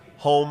 the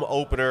home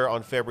opener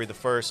on February the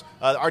 1st.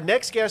 Our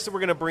next guest that we're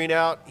going to bring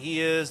out,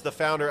 he is the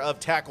founder of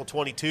Tackle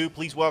 22.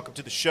 Please welcome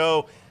to the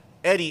show,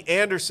 Eddie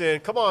Anderson.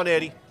 Come on,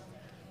 Eddie.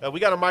 We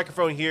got a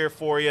microphone here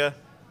for you.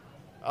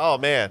 Oh,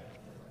 man.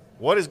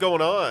 What is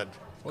going on?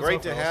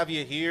 Great to have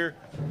you here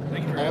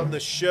on the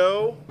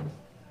show.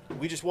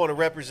 We just want to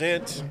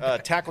represent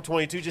Tackle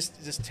 22.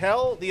 Just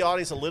tell the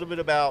audience a little bit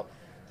about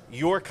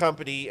your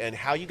company and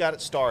how you got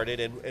it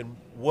started and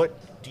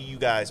what do you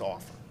guys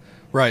offer.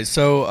 Right.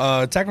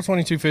 So Tackle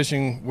 22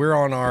 Fishing, we're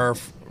on our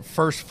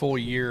first full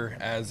year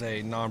as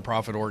a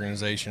nonprofit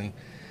organization.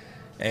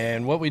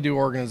 And what we do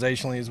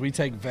organizationally is we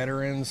take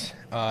veterans,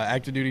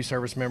 active duty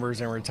service members,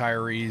 and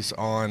retirees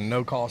on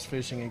no-cost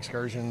fishing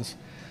excursions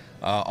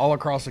all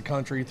across the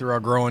country through our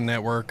growing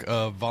network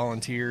of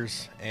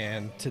volunteers.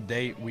 And to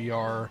date, we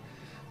are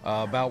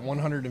about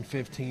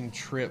 115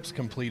 trips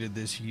completed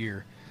this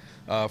year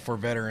for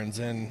veterans.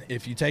 And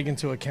if you take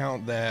into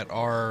account that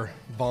our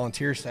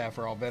volunteer staff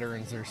are all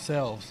veterans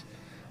themselves,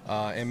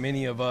 and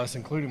many of us,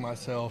 including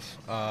myself,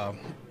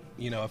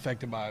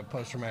 affected by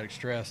post-traumatic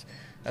stress,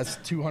 that's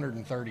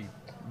 230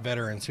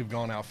 veterans who've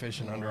gone out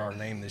fishing under our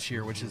name this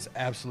year, which is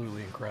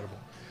absolutely incredible.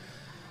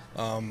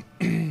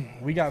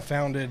 We got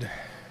founded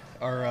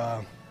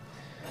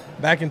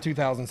back in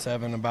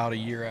 2007, about a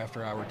year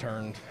after I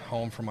returned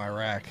home from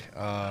Iraq,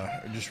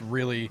 just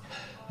really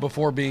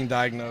before being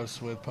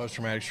diagnosed with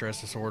post-traumatic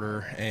stress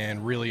disorder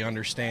and really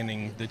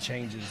understanding the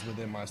changes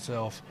within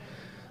myself.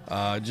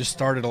 Just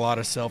started a lot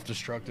of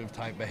self-destructive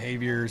type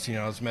behaviors.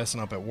 I was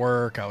messing up at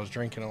work, I was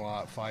drinking a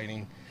lot,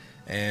 fighting,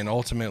 and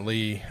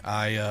ultimately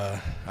I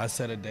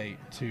set a date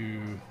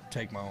to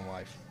take my own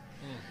life.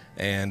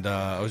 And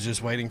I was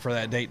just waiting for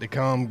that date to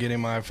come, getting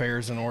my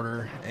affairs in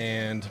order,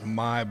 and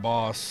my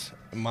boss,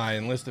 my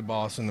enlisted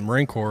boss in the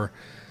Marine Corps,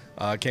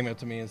 came up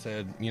to me and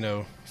said,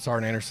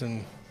 Sergeant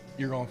Anderson,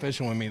 you're going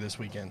fishing with me this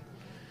weekend.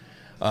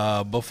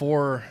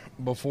 Before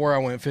I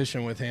went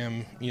fishing with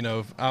him,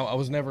 I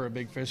was never a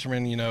big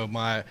fisherman.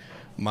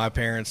 My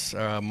parents,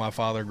 my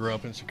father grew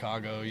up in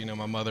Chicago.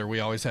 My mother, we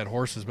always had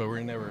horses, but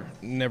we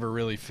never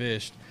really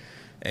fished.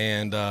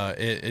 And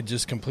it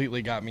just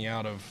completely got me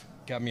out of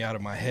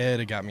my head.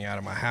 It got me out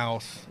of my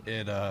house.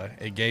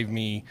 It gave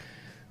me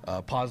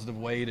a positive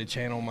way to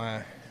channel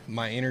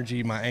my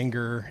energy, my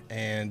anger,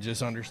 and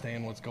just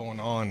understand what's going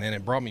on. And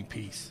it brought me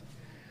peace.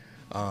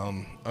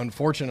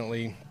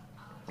 Unfortunately,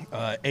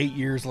 8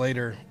 years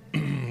later,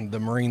 the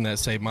Marine that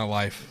saved my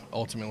life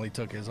ultimately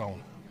took his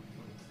own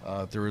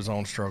through his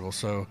own struggle.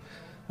 So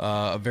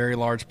a very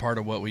large part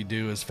of what we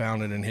do is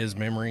founded in his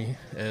memory,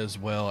 as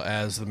well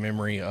as the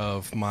memory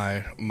of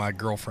my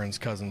girlfriend's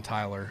cousin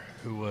Tyler,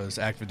 who was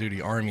active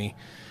duty Army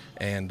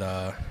and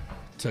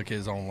took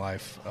his own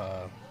life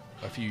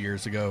a few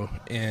years ago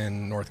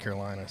in North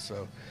Carolina.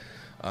 So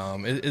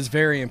it's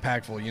very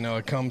impactful.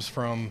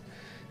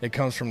 It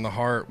comes from the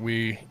heart.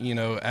 We,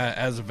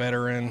 as a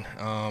veteran,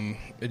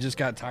 it just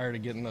got tired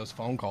of getting those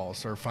phone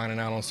calls or finding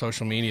out on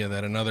social media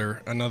that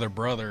another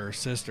brother or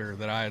sister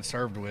that I had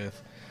served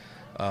with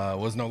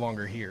was no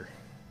longer here,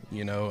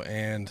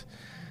 and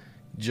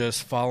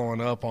just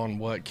following up on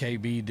what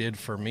KB did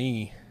for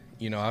me,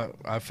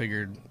 I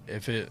figured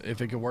if it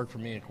could work for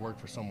me, it could work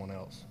for someone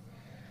else.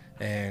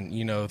 And,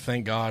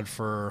 thank God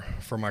for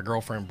my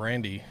girlfriend,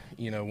 Brandy.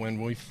 When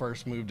we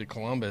first moved to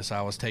Columbus,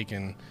 I was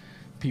taking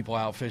people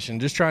out fishing,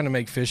 just trying to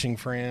make fishing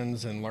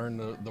friends and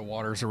learn the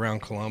waters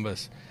around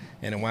Columbus.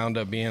 And it wound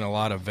up being a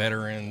lot of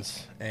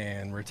veterans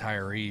and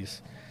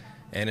retirees.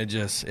 And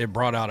it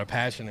brought out a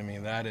passion in me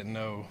that I didn't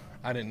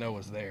know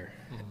was there.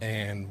 Mm-hmm.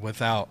 And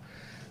without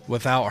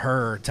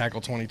her,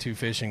 Tackle 22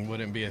 fishing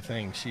wouldn't be a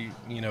thing. She,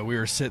 we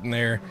were sitting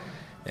there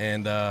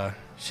and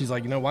she's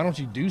like, why don't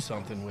you do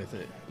something with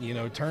it?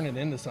 Turn it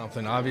into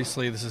something.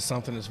 Obviously, this is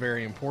something that's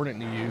very important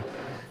to you.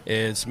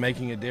 It's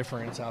making a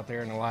difference out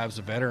there in the lives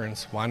of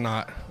veterans. Why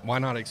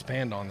not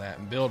expand on that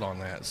and build on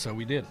that? So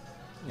we did,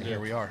 and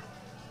here we are.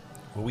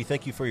 Well, we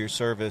thank you for your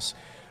service.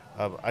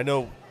 I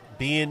know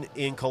being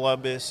in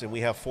Columbus and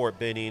we have Fort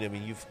Benning,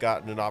 you've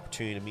gotten an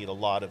opportunity to meet a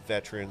lot of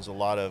veterans, a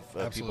lot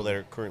of people that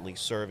are currently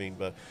serving.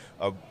 But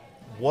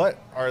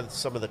what are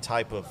some of the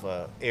type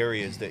of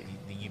areas that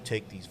you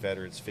take these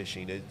veterans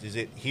fishing? Is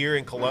it here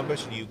in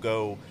Columbus, or do you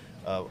go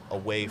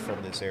away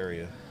from this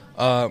area?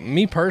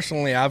 Me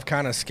personally, I've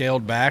kind of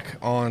scaled back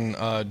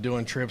on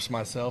doing trips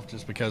myself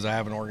just because I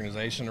have an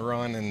organization to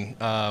run,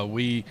 and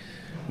we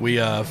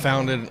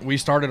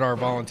started our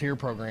volunteer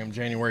program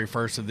January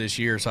 1st of this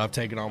year, so I've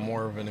taken on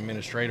more of an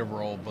administrative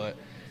role. But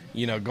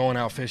going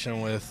out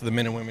fishing with the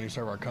men and women who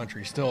serve our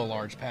country is still a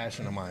large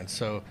passion of mine.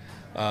 So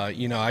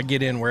I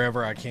get in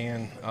wherever I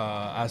can.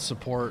 I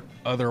support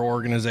other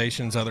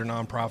organizations, other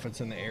nonprofits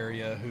in the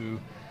area who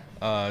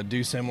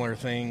do similar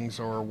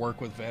things or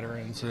work with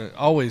veterans.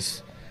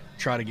 Always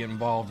try to get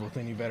involved with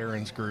any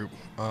veterans group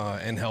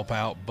and help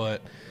out.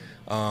 But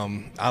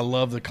I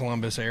love the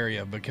Columbus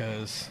area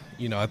because,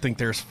 I think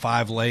there's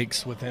 5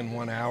 lakes within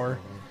 1 hour,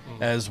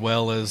 as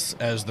well as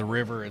the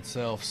river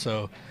itself.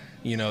 So,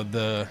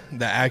 the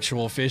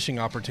actual fishing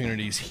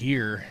opportunities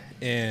here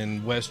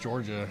in West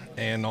Georgia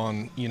and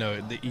on,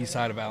 the east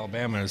side of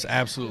Alabama is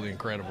absolutely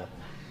incredible.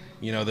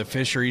 The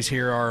fisheries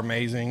here are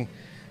amazing.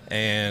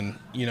 And,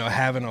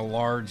 having a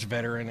large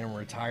veteran and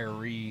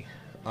retiree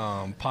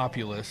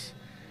populace,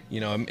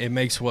 it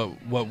makes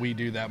what we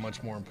do that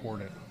much more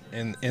important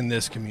in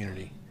this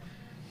community.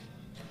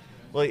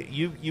 Well,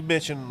 you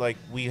mentioned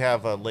we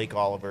have Lake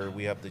Oliver,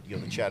 we have the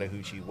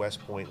Chattahoochee West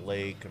Point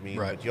Lake.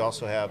 Right. But you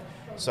also have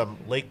some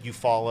Lake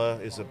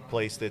Eufaula is a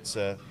place that's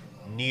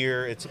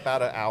near. It's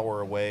about an hour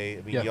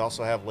away. Yeah. You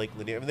also have Lake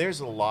Lanier. there's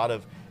a lot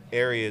of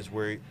areas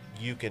where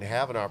you can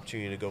have an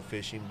opportunity to go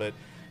fishing, but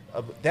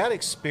that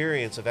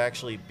experience of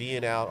actually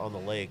being out on the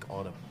lake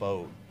on a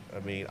boat.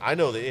 I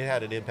know that it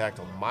had an impact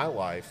on my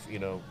life,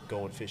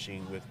 going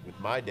fishing with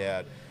my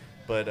dad.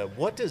 But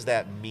what does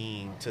that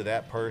mean to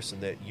that person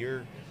that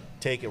you're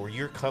taking, or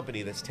your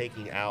company that's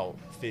taking out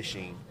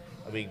fishing?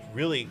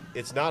 Really,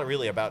 it's not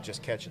really about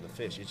just catching the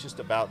fish. It's just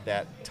about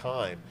that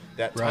time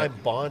Right.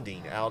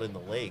 bonding out in the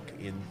lake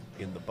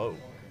in the boat.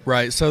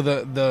 Right. So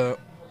the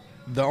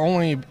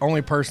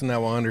only person that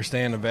will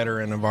understand a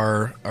veteran of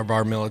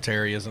our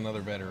military is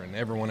another veteran.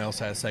 Everyone else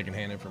has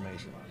secondhand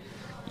information.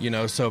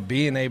 So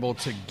being able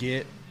to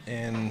get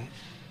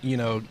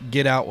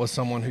out with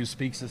someone who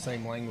speaks the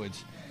same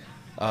language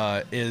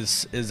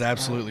is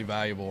absolutely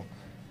valuable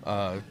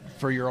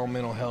for your own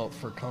mental health,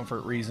 for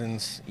comfort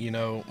reasons.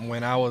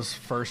 When I was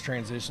first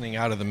transitioning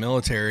out of the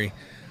military,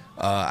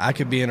 I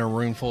could be in a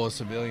room full of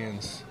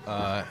civilians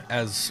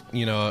as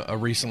a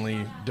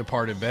recently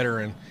departed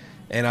veteran,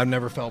 and I've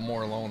never felt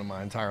more alone in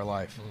my entire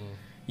life.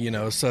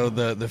 So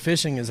the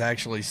fishing is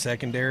actually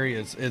secondary.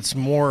 It's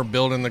more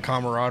building the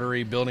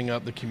camaraderie, building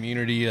up the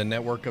community, a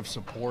network of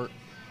support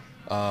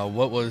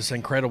What was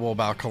incredible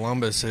about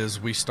Columbus is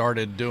I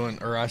started doing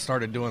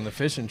the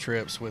fishing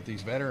trips with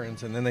these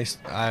veterans, and then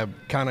I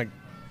kind of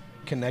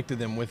connected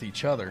them with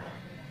each other.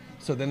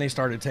 So then they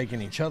started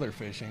taking each other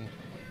fishing,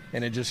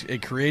 and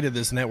it created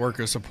this network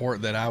of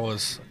support that I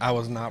was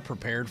not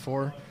prepared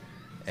for,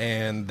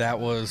 and that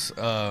was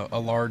a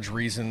large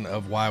reason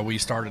of why we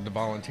started the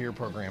volunteer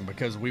program,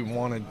 because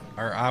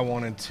I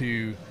wanted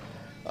to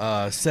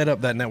set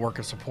up that network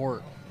of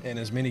support in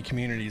as many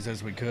communities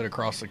as we could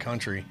across the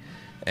country.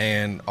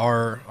 And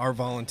our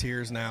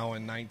volunteers now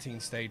in 19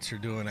 states are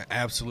doing an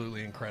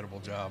absolutely incredible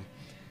job.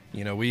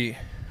 You know,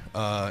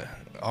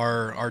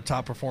 our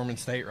top performing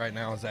state right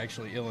now is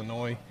actually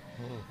Illinois,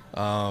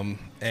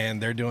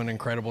 and they're doing an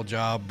incredible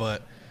job.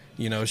 But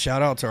you know,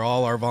 shout out to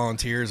all our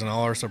volunteers and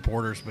all our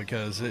supporters,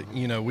 because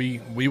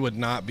we would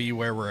not be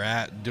where we're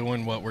at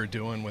doing what we're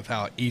doing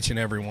without each and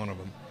every one of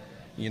them.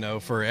 You know,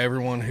 for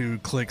everyone who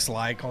clicks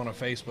like on a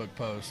Facebook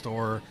post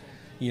or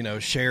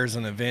shares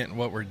an event,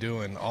 what we're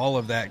doing, all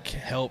of that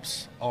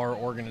helps our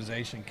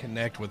organization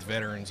connect with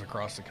veterans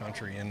across the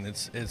country, and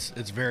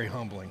it's very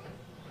humbling.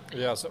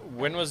 Yeah. So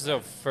when was the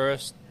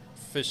first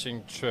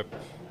fishing trip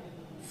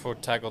for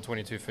Tackle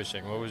 22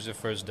 Fishing? What was your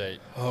first date?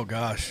 Oh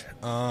gosh,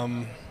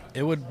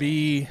 it would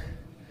be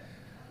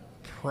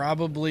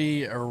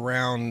probably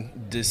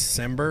around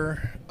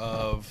December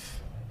of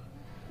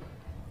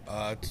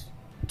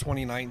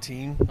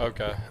 2019.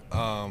 Okay.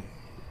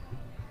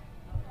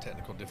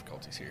 Technical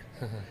difficulties here.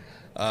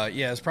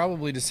 Yeah, it's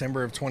probably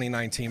December of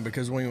 2019,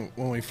 because when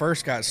we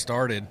first got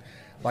started,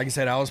 like I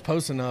said, I was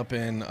posting up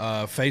in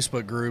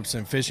Facebook groups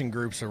and fishing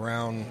groups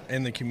around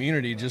in the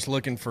community, just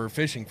looking for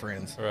fishing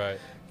friends. Right.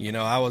 You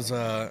know,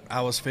 I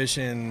was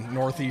fishing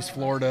Northeast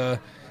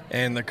Florida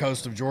and the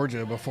coast of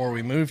Georgia before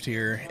we moved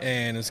here,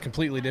 and it's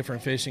completely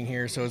different fishing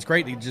here. So it's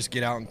great to just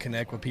get out and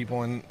connect with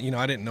people. And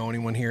I didn't know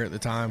anyone here at the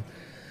time.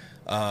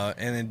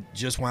 And it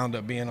just wound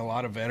up being a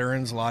lot of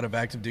veterans, a lot of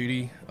active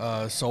duty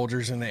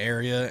soldiers in the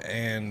area,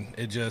 and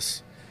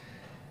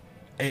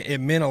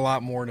it meant a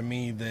lot more to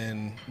me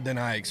than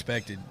I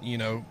expected.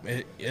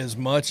 As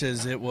much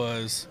as it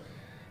was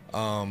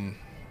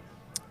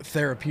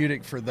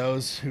therapeutic for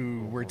those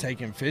who were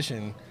taking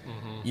fishing,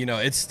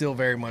 it's still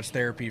very much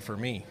therapy for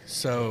me.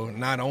 So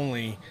not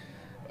only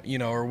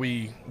are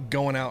we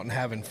going out and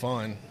having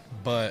fun,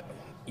 but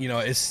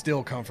it's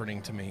still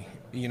comforting to me.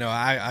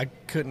 I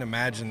couldn't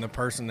imagine the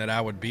person that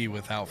I would be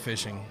without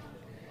fishing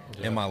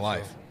in my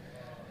life.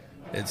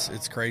 Sure.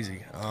 It's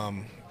crazy.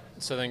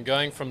 So then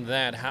going from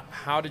that,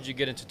 how did you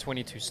get into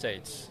 22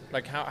 states?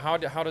 Like how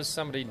does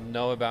somebody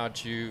know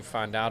about you,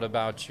 find out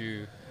about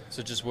you?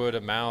 So just word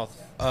of mouth?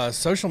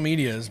 Social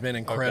media has been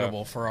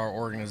incredible for our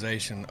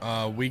organization.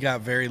 We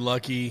got very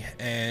lucky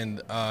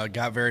and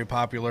got very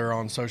popular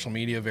on social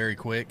media very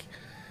quick.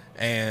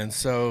 And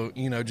so,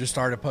 just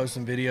started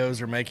posting videos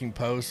or making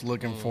posts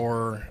looking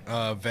for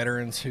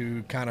veterans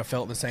who kind of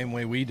felt the same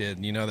way we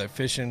did, that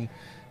fishing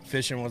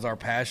was our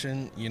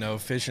passion.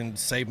 Fishing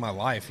saved my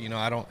life.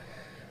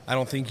 I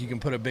don't think you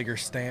can put a bigger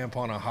stamp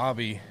on a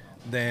hobby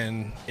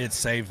than it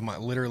saved my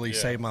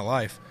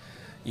life.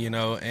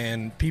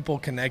 And people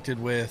connected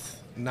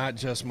with not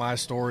just my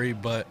story,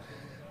 but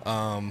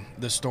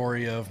the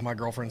story of my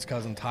girlfriend's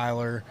cousin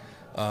Tyler,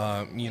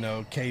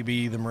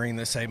 KB, the Marine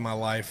that saved my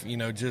life.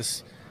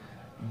 Just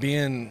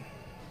being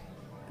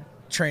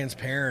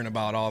transparent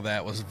about all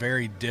that was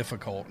very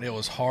difficult. It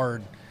was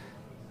hard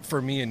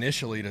for me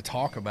initially to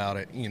talk about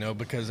it,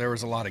 because there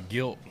was a lot of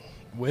guilt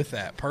with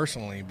that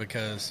personally,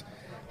 because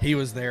he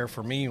was there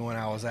for me when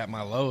I was at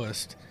my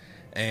lowest.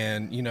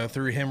 And,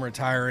 through him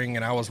retiring,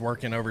 and I was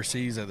working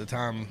overseas at the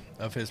time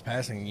of his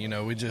passing,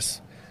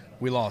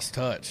 we lost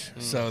touch.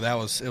 So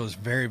it was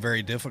very,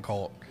 very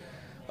difficult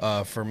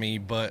for me.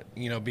 But,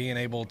 being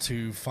able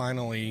to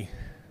finally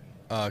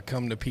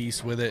come to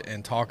peace with it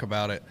and talk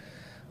about it,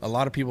 a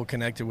lot of people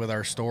connected with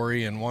our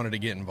story and wanted to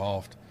get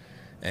involved.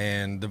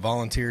 And the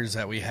volunteers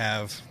that we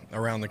have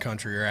around the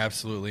country are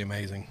absolutely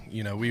amazing.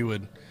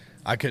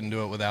 I couldn't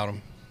do it without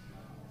them.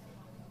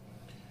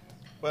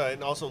 Well,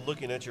 and also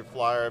looking at your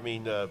flyer, I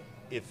mean,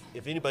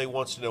 if anybody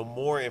wants to know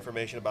more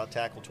information about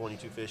Tackle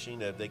 22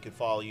 Fishing, they could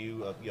follow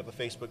you. You have a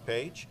Facebook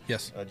page.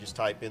 Yes. Just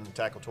type in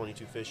Tackle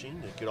 22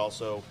 Fishing. You could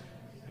also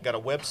got a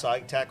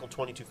website,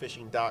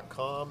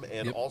 tackle22fishing.com,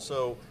 and Yep.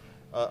 also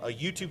a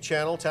YouTube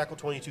channel, Tackle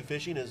 22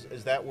 Fishing.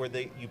 Is that where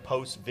you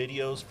post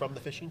videos from the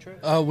fishing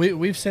trip?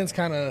 We've since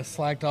kind of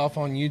slacked off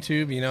on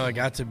YouTube. It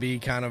got to be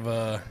kind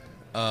of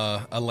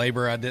a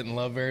labor I didn't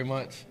love very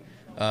much.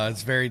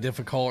 It's very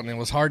difficult, and it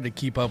was hard to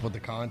keep up with the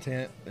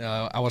content.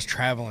 I was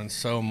traveling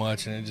so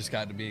much, and it just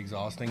got to be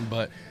exhausting.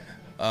 But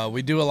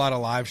we do a lot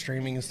of live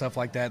streaming and stuff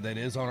like that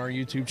is on our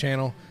YouTube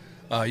channel.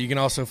 You can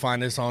also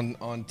find us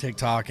on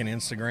TikTok and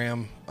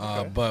Instagram.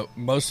 Okay. But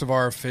most of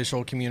our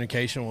official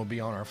communication will be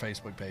on our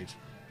Facebook page.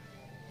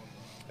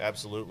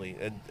 Absolutely.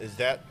 And is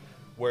that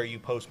where you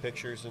post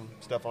pictures and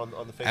stuff on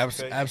the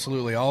Facebook page?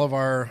 Absolutely. All of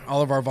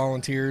our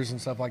volunteers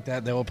and stuff like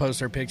that, they will post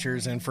their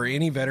pictures. And for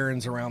any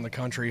veterans around the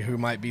country who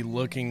might be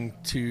looking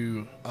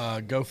to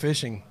go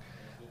fishing,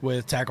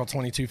 with Tackle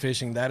 22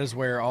 Fishing, that is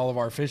where all of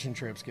our fishing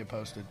trips get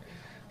posted.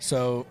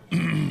 So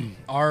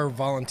our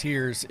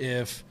volunteers,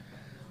 if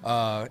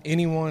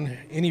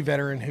any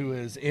veteran who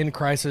is in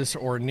crisis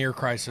or near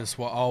crisis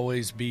will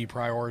always be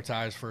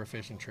prioritized for a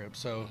fishing trip.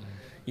 So,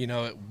 you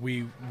know,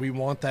 we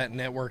want that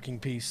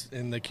networking piece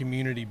and the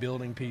community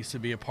building piece to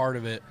be a part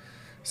of it.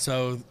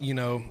 So, you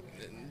know,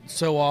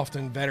 so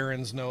often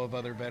veterans know of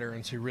other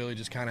veterans who really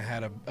just kind of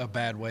had a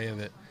bad way of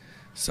it.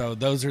 So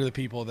those are the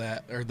people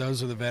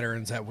those are the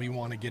veterans that we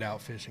want to get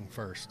out fishing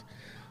first.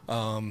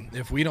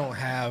 If we don't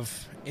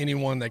have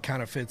anyone that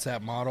kind of fits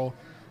that model,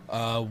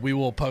 we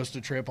will post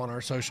a trip on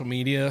our social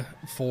media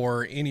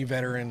for any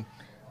veteran,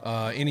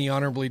 any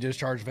honorably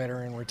discharged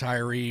veteran,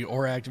 retiree,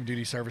 or active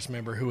duty service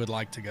member who would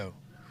like to go.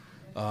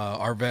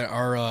 Our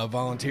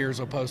volunteers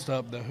will post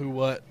up the who,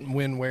 what,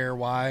 when, where,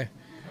 why,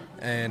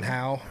 and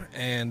how,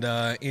 and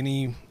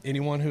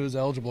anyone who is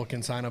eligible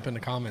can sign up in the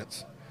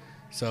comments.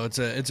 So it's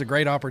a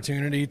great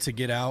opportunity to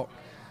get out,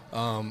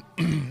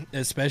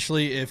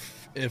 especially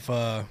if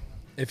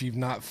you've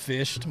not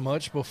fished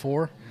much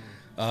before.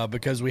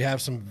 Because we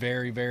have some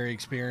very, very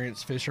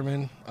experienced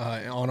fishermen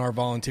on our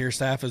volunteer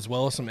staff, as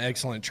well as some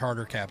excellent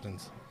charter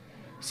captains.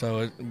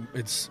 So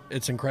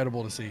it's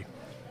incredible to see.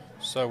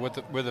 So with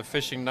the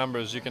fishing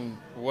numbers,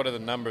 what are the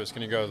numbers?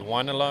 Can you go with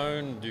one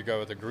alone? Do you go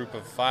with a group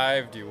of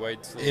 5? Do you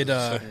wait till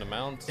a certain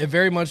amount? It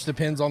very much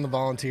depends on the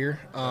volunteer.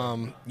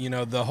 You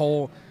know, the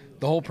whole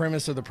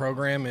premise of the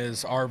program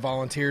is our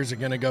volunteers are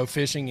going to go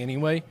fishing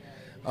anyway.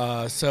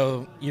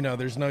 So, you know,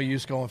 there's no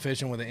use going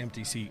fishing with an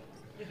empty seat.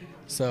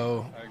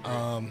 So,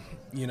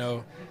 you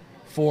know,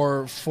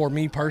 for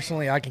me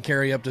personally, I can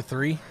carry up to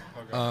 3.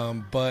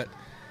 Okay. But,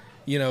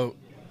 you know,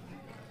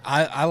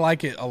 I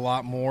like it a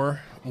lot more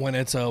when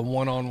it's a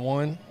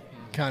one-on-one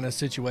kind of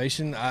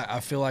situation. I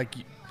feel like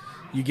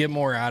you get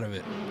more out of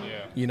it.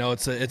 Yeah. You know,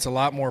 it's a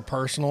lot more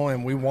personal,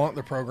 and we want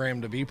the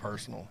program to be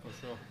personal.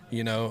 For sure.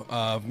 You know,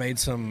 I've made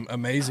some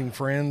amazing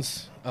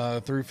friends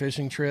through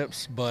fishing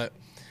trips, but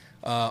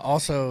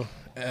also –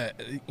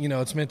 you know,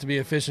 it's meant to be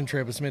a fishing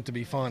trip. It's meant to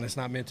be fun. It's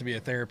not meant to be a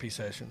therapy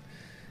session.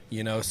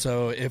 You know,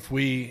 so if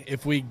we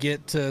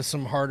get to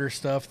some harder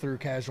stuff through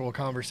casual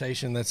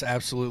conversation, that's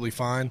absolutely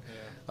fine.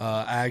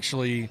 Yeah. I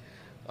actually,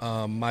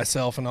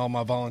 myself and all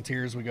my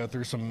volunteers, we go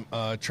through some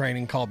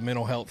training called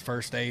mental health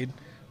first aid,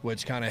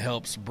 which kind of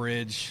helps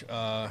bridge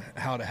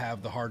how to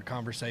have the hard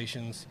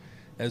conversations,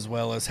 as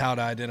well as how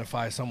to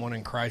identify someone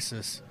in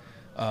crisis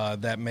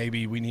that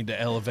maybe we need to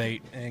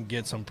elevate and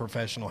get some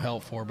professional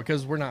help for,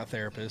 because we're not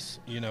therapists,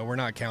 you know, we're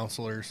not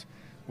counselors,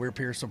 we're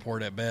peer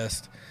support at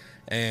best,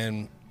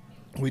 and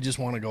we just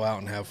want to go out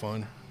and have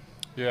fun.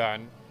 Yeah,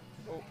 and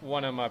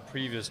one of my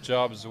previous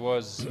jobs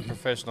was a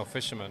professional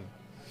fisherman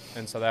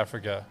in South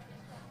Africa.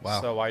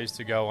 Wow. So I used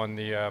to go on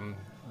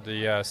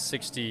the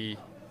 60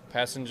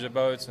 passenger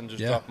boats and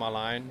just drop my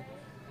line.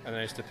 And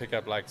I used to pick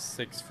up like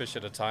 6 fish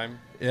at a time.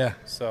 Yeah.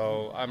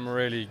 So I'm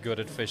really good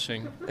at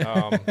fishing.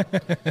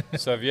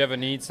 So if you ever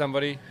need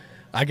somebody,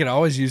 I could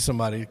always use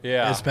somebody.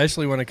 Yeah.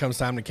 Especially when it comes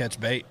time to catch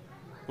bait.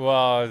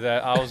 Well,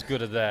 I was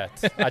good at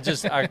that.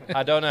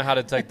 I don't know how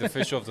to take the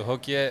fish off the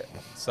hook yet.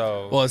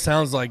 So. Well, it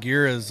sounds like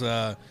you're as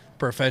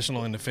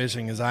professional into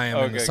fishing as I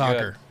am in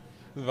soccer.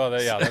 Good. Well,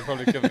 that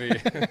probably could be.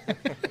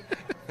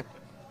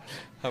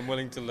 I'm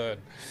willing to learn.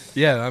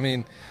 Yeah, I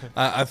mean,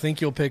 I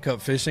think you'll pick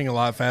up fishing a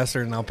lot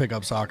faster than I'll pick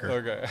up soccer.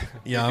 Okay.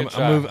 Yeah,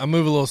 I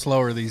move a little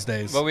slower these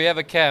days. Well, we have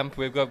a camp.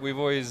 We're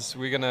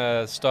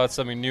gonna start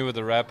something new with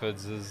the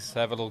Rapids. Is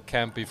have a little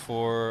camp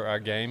before our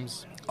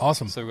games.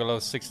 Awesome. So we've got a little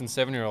 6 and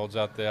 7-year-olds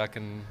out there.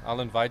 I'll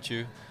invite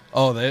you.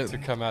 to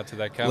come out to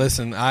that camp.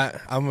 Listen,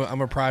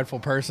 I'm a prideful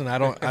person. I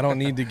don't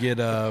need to get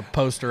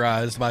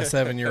posterized by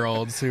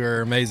 7-year-olds who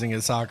are amazing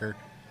at soccer.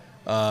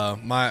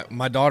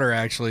 My daughter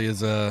actually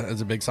is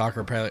a big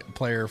soccer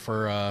player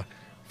for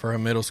her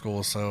middle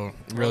school, so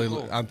really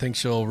cool. I think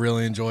she'll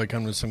really enjoy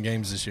coming to some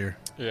games this year.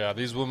 Yeah,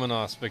 these women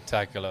are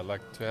spectacular.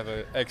 Like, to have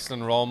an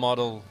excellent role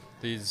model,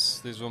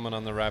 these women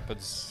on the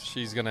Rapids,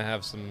 she's going to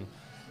have some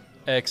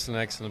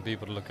excellent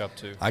people to look up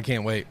to. I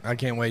can't wait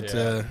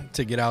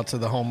to get out to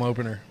the home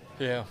opener.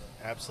 Yeah,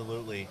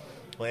 absolutely.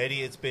 Well,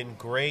 Eddie, it's been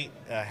great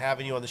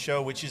having you on the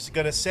show, which is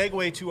going to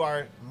segue to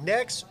our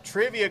next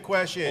trivia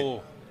question.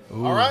 Ooh.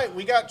 All right,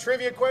 we got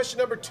trivia question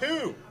number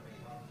 2.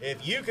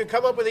 If you can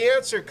come up with the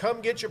answer, come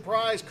get your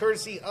prize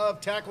courtesy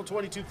of Tackle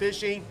 22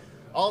 Fishing.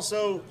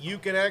 Also, you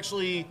can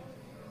actually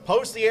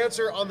post the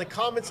answer on the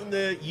comments in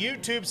the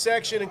YouTube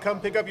section and come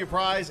pick up your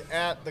prize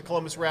at the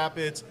Columbus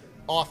Rapids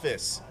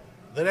office.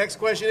 The next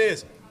question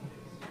is,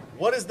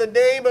 what is the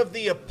name of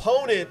the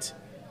opponent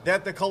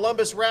that the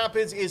Columbus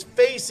Rapids is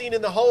facing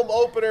in the home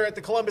opener at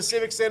the Columbus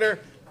Civic Center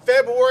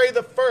February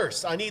the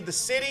 1st? I need the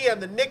city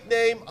and the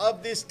nickname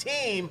of this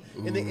team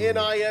in the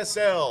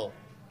NISL.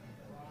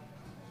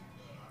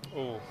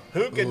 Ooh.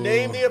 Who can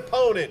name the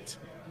opponent?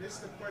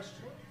 Missed the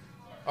question.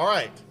 All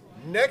right.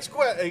 Next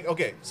question.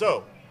 Okay,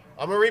 so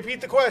I'm going to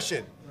repeat the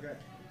question. Okay.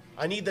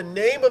 I need the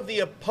name of the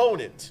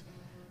opponent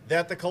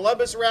that the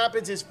Columbus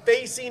Rapids is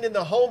facing in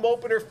the home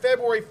opener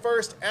February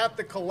 1st at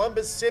the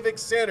Columbus Civic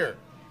Center.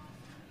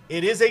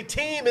 It is a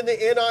team in the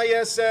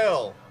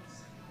NISL.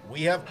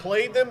 We have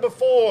played them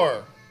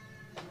before.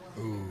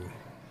 Ooh.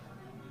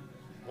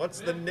 What's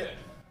the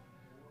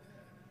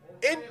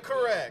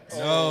incorrect?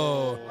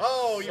 No.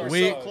 Oh, you were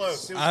so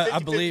close. It was 50-50 I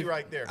believe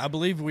right there. I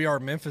believe we are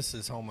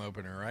Memphis's home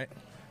opener, right?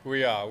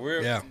 We are.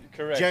 We're Yeah.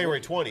 correct. January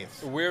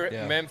 20th. We're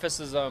Yeah.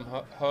 Memphis's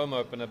home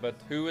opener, but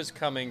who is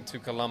coming to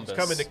Columbus? It's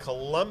coming to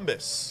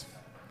Columbus.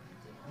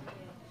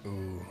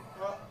 Ooh.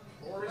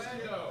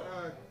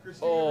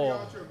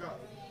 Oh.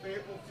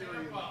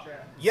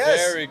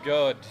 Yes. Very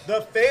good.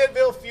 The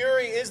Fayetteville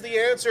Fury is the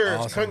answer.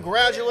 Awesome.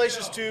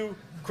 Congratulations to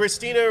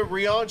Christina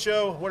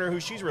Riancho. I wonder who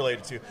she's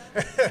related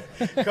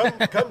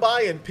to. come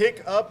by and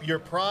pick up your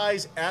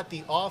prize at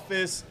the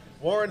office.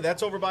 Warren,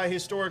 that's over by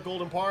Historic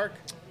Golden Park?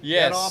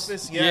 Yes. That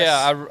office? Yes.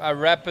 Yeah, our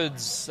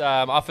Rapids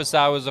office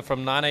hours are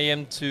from 9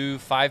 a.m. to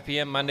 5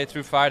 p.m. Monday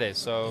through Friday.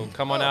 So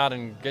come on out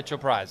and get your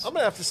prize. I'm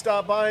going to have to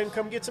stop by and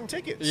come get some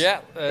tickets.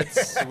 Yeah,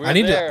 we're I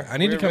need there. to. I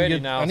need to We're come ready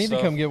get. now, I need to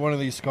so- come get one of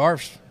these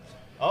scarves.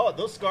 Oh,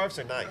 those scarves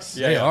are nice.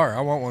 Yeah. They are.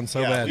 I want one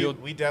so bad.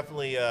 We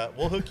definitely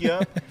we'll hook you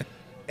up.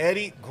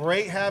 Eddie,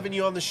 great having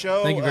you on the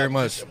show. Thank you very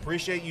much.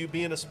 Appreciate you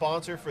being a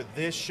sponsor for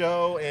this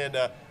show, and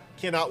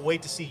cannot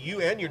wait to see you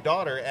and your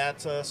daughter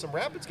at some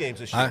Rapids games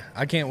this year.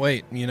 I can't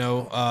wait. You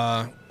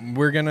know,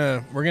 we're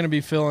gonna be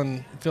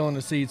filling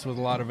the seats with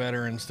a lot of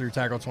veterans through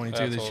Tackle 22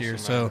 That's this year.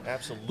 awesome, So, man.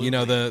 Absolutely. you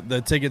know,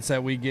 the tickets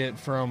that we get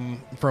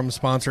from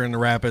sponsoring the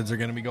Rapids are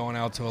going to be going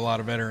out to a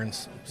lot of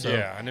veterans. So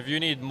Yeah, and if you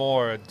need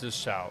more, just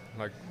shout.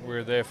 Like,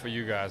 we're there for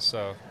you guys.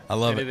 So I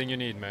love it. anything you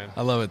need, man.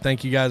 I love it.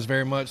 Thank you guys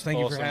very much. Thank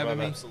you Awesome, for having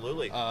brother. me.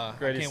 Absolutely. I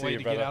Great to can't see wait you,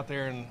 to brother. get out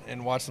there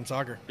and watch some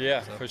soccer.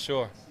 Yeah, So, for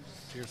sure.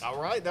 cheers.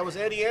 All right, that was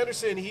Eddie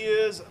Anderson. He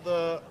is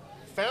the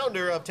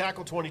founder of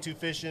Tackle 22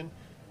 Fishing.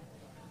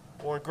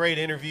 For a great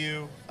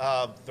interview.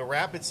 The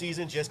Rapid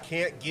season just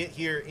can't get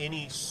here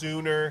any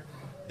sooner.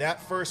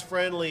 That first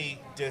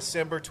friendly,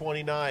 December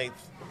 29th,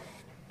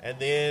 and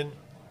then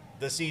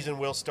the season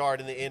will start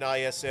in the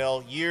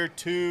NISL. Year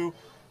 2,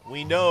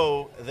 we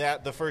know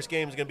that the first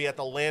game is going to be at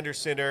the Lander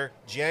Center,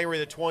 January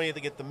the 20th.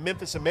 They get the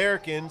Memphis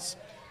Americans.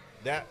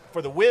 That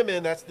for the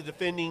women, that's the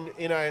defending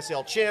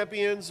NISL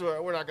champions.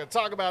 We're not going to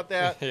talk about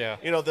that. Yeah.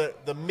 You know,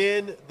 the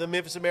men, the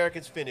Memphis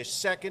Americans finished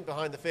second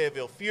behind the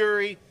Fayetteville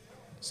Fury.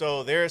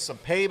 So there's some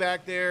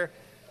payback there.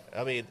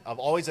 I mean, I'm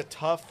always a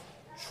tough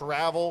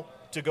travel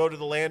to go to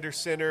the Lander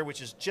Center,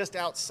 which is just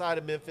outside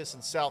of Memphis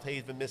in South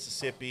Haven,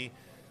 Mississippi.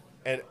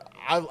 And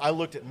I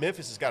looked at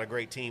Memphis has got a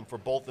great team for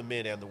both the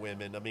men and the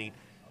women. I mean,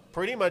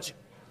 pretty much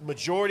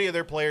majority of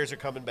their players are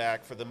coming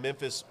back for the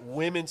Memphis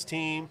women's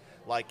team,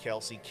 like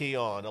Kelsey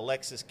Keon,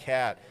 Alexis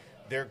Catt,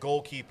 their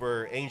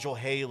goalkeeper, Angel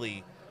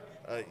Haley,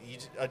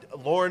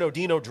 Lauren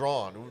Odino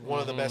Drawn,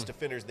 one of the best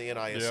defenders in the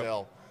NISL.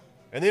 Yep.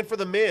 And then for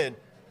the men,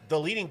 the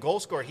leading goal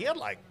scorer, he had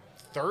like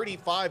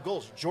 35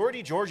 goals.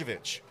 Jordy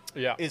Georgievich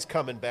is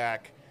coming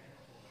back.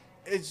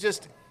 It's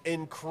just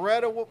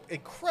incredible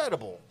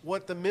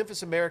what the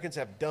Memphis Americans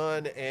have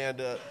done,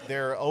 and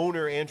their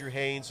owner, Andrew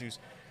Haynes, who's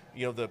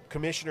the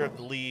commissioner of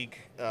the league.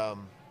 I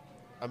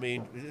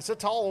mean, it's a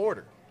tall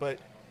order, but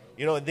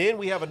and then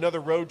we have another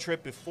road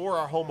trip before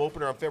our home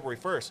opener on February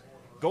 1st,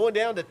 going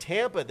down to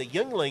Tampa, the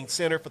Youngling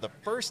Center, for the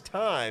first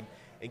time,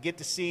 and get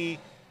to see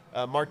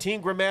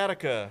Martin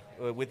Gramatica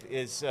with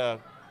his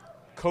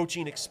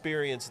coaching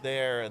experience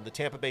there, and the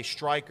Tampa Bay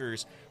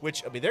Strikers,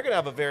 which, I mean, they're going to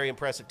have a very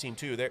impressive team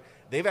too.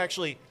 They've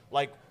actually,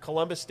 like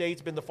Columbus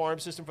State's been the farm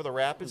system for the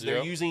Rapids.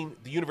 They're using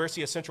the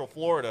University of Central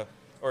Florida,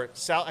 or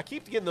South. I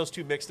keep getting those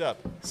two mixed up.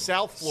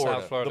 South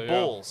Florida, the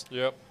Bulls.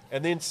 Yep.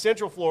 And then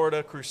Central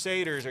Florida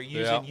Crusaders are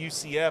using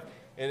UCF,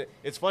 and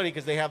it's funny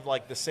because they have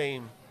like the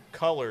same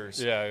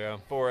colors.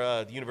 For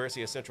the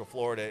University of Central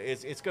Florida.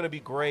 It's going to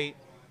be great.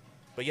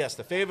 But yes,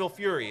 the Fayetteville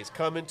Fury is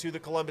coming to the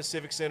Columbus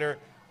Civic Center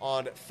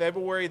on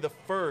February the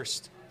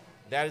 1st.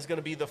 That is going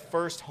to be the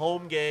first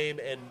home game,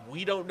 and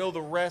we don't know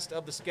the rest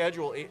of the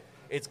schedule.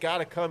 It's got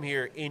to come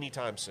here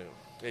anytime soon.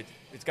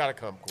 It's got to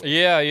come quick.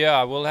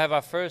 Yeah. We'll have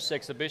our first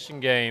exhibition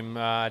game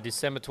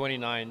December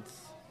 29th.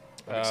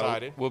 I'm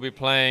excited. We'll be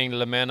playing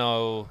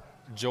Lameno,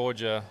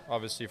 Georgia,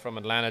 obviously from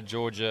Atlanta,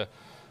 Georgia.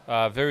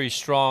 Very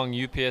strong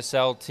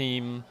UPSL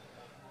team,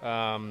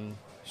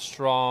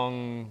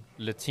 strong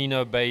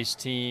Latino-based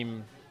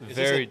team. Is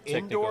very this an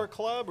technical. indoor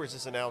club or is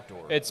this an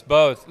outdoor? It's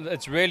both.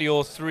 It's really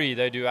all three.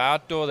 They do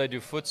outdoor, they do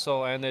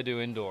futsal, and they do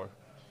indoor.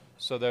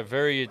 So they're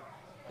very.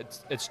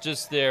 It's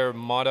just their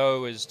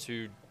motto is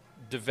to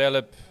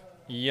develop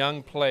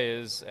young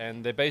players,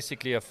 and they're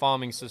basically a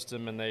farming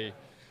system, and they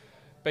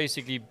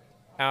basically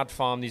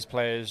out-farm these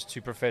players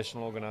to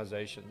professional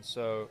organizations.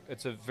 So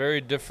it's a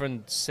very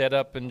different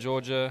setup in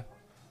Georgia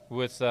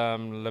with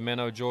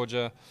Lameno,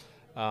 Georgia.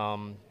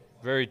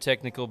 Very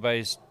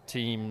technical-based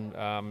team.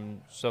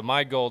 So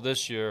my goal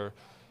this year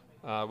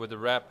with the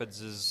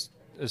Rapids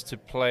is to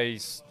play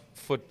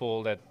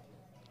football that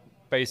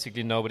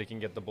basically nobody can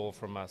get the ball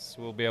from us.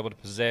 We'll be able to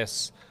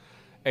possess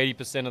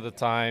 80% of the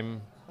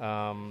time.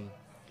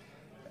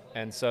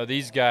 And so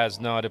these guys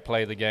know how to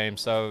play the game.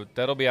 So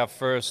that'll be our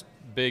first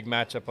big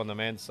matchup on the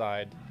men's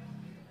side.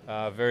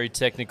 Very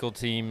technical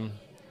team.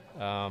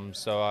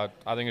 So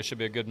I think it should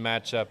be a good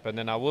matchup. And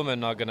then our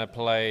women are going to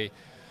play.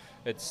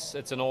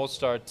 It's an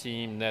all-star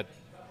team that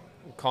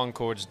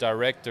Concord's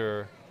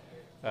director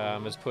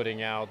is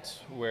putting out,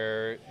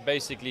 where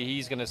basically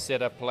he's going to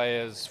set up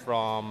players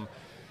from.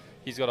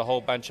 He's got a whole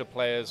bunch of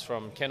players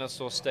from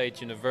Kennesaw State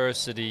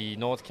University,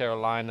 North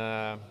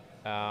Carolina.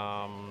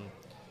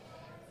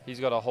 He's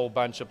got a whole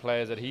bunch of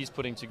players that he's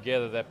putting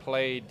together that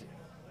played.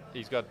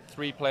 He's got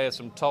 3 players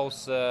from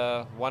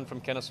Tulsa, 1 from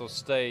Kennesaw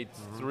State,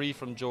 3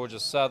 from Georgia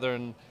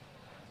Southern,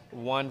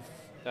 1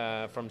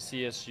 from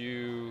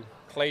CSU,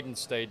 Clayton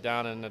State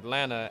down in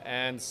Atlanta,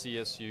 and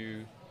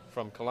CSU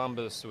from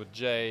Columbus with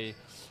Jay,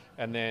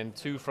 and then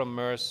 2 from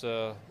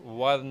Mercer,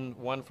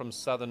 one from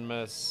Southern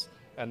Miss,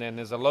 and then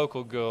there's a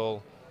local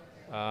girl,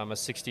 a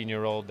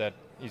 16-year-old that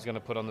he's going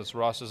to put on this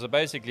roster. So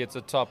basically, it's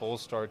a top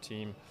all-star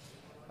team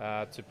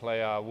to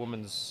play our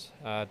women's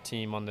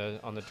team on the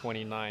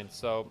 29th.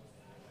 So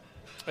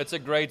it's a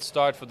great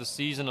start for the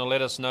season. It'll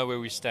let us know where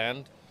we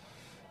stand.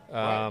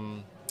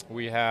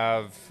 We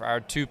have our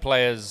 2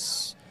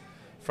 players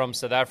from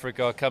South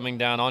Africa coming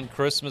down on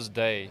Christmas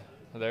Day.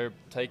 They're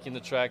taking the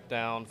track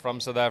down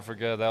from South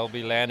Africa. They'll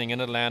be landing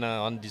in Atlanta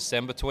on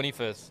December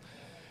 25th.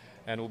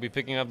 And we'll be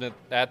picking up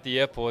at the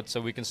airport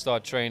so we can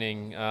start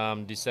training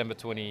December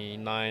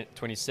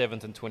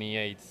 27th and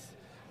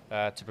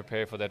 28th to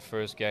prepare for that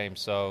first game.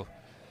 So,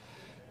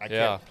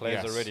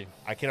 players are ready.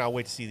 I cannot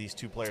wait to see these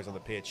 2 players on the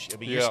pitch. I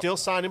mean, you're still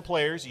signing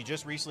players. You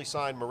just recently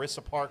signed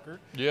Marissa Parker,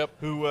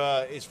 who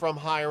is from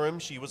Hiram.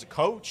 She was a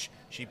coach.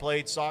 She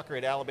played soccer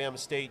at Alabama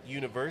State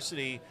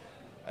University.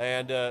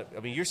 And, I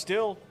mean, you're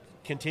still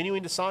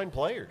continuing to sign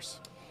players.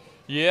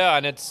 Yeah,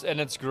 and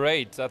it's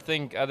great. I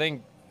think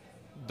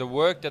the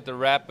work that the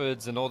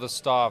Rapids and all the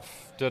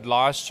staff did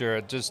last year,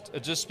 it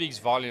just speaks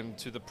volume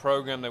to the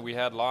program that we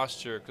had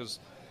last year, because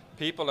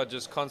people are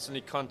just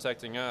constantly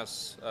contacting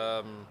us.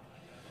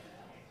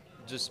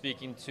 Just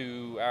speaking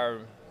to our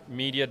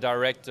media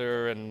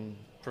director and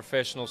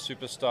professional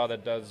superstar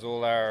that does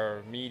all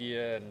our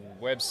media and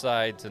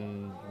website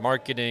and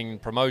marketing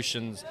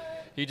promotions.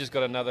 He just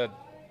got another,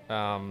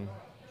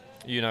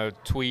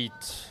 tweet,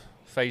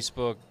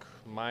 Facebook,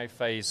 my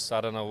face, I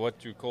don't know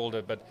what you called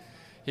it, but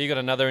he got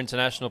another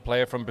international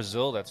player from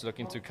Brazil that's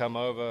looking to come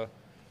over,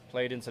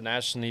 played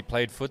internationally,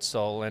 played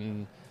futsal,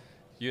 and,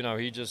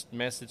 he just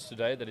messaged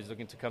today that he's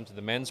looking to come to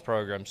the men's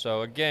program.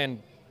 So,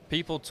 again,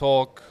 people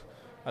talk.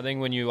 I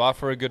think when you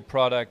offer a good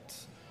product,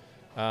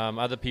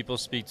 other people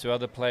speak to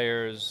other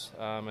players,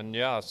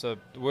 so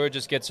the word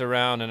just gets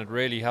around, and it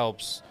really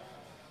helps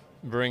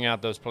bring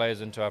out those players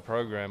into our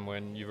program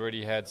when you've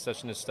already had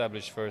such an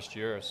established first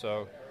year.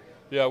 So,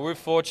 we're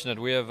fortunate.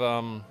 We have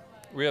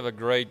a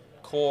great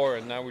core,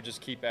 and now we just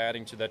keep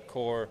adding to that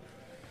core.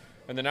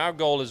 And then our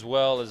goal as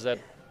well is that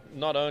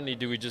not only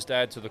do we just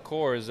add to the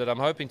core, is that I'm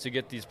hoping to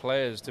get these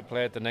players to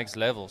play at the next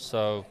level.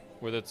 So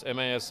whether it's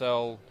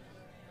MASL,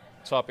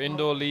 top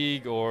indoor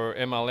league, or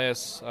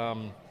MLS,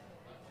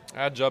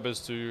 our job is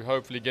to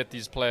hopefully get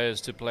these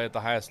players to play at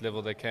the highest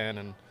level they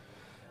can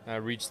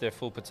and reach their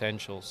full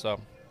potential. So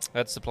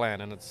that's the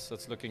plan, and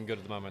it's looking good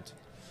at the moment.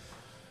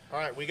 All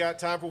right, we got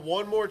time for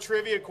one more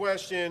trivia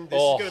question. This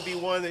is going to be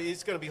one that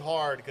it's going to be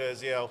hard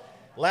because,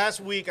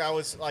 last week I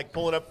was like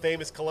pulling up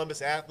famous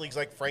Columbus athletes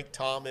like Frank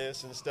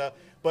Thomas and stuff.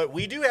 But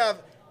we do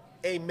have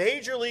a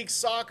Major League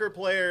Soccer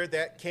player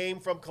that came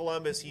from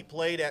Columbus. He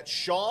played at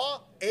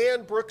Shaw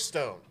and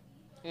Brookstone.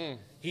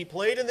 He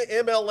played in the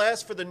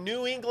MLS for the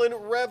New England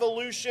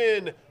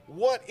Revolution.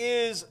 What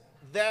is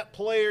that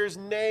player's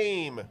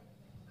name?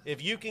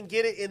 If you can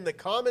get it in the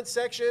comment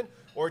section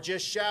or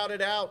just shout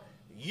it out,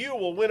 you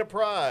will win a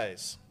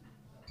prize.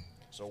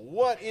 So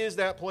what is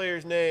that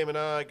player's name? And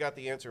I got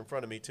the answer in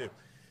front of me, too.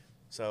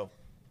 So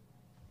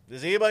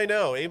does anybody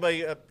know?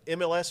 Anybody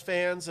MLS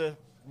fans of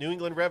New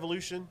England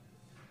Revolution?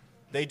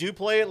 They do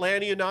play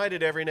Atlanta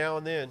United every now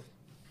and then.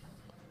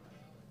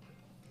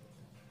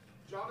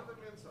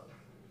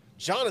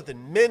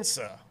 Jonathan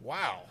Mensah.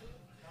 Wow.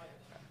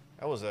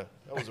 That was a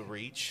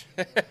reach.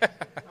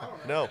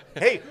 No.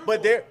 Hey,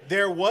 but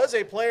there was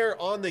a player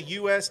on the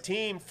U.S.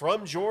 team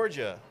from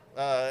Georgia.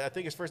 I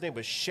think his first name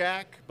was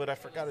Shaq, but I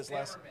forgot his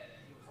last name.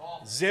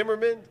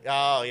 Zimmerman?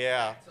 Oh,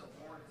 yeah.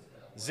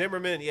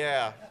 Zimmerman,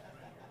 yeah.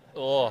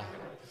 Oh.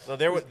 So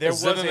there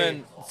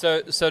Zimmerman.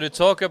 So to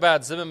talk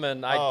about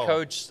Zimmerman, I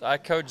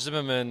coached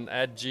Zimmerman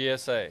at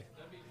GSA.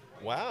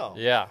 Wow.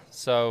 Yeah.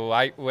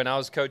 So when I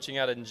was coaching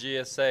out in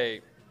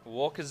GSA,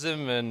 Walker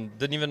Zimmerman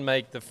didn't even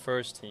make the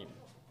first team.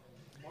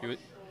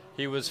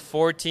 He was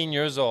 14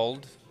 years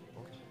old.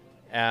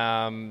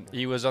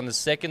 He was on the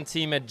second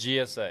team at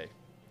GSA.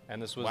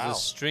 And this was a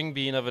string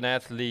bean of an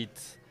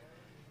athlete.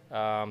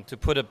 To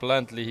put it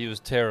bluntly, he was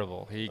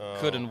terrible. He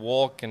couldn't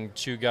walk and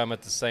chew gum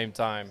at the same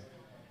time.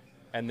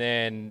 And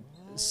then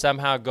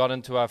somehow got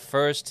into our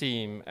first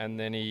team, and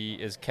then he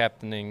is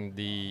captaining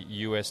the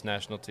U.S.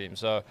 national team.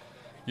 So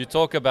you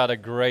talk about a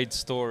great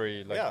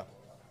story. Yeah.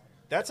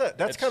 That's kind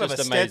of a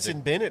Stetson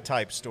amazing. Bennett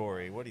type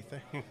story. What do you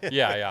think?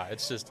 Yeah.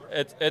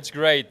 It's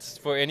great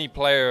for any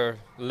player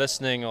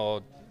listening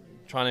or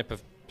trying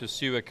to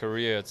pursue a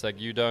career. It's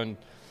like you don't,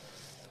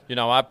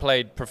 I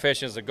played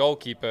professionally as a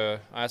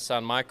goalkeeper. I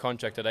signed my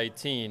contract at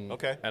 18.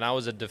 Okay. And I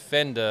was a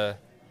defender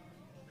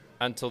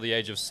until the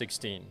age of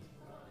 16.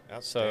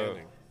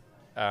 Outstanding.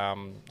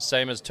 So,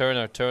 same as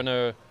Turner.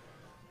 Turner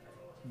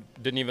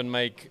didn't even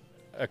make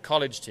a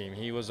college team.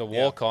 He was a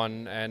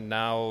walk-on, and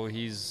now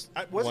he's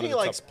wasn't he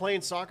like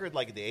playing soccer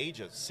like at the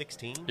age of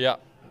 16? Yeah.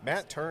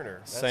 Matt Turner.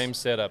 That's same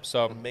setup.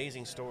 So an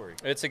amazing story.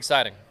 It's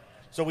exciting.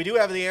 So we do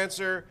have the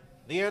answer.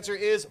 The answer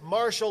is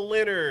Marshall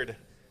Leonard,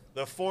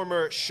 the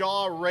former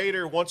Shaw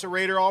Raider, once a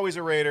Raider, always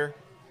a Raider,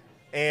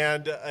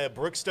 and a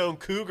Brookstone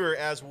Cougar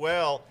as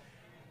well.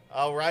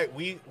 All right,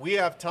 we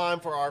have time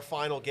for our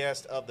final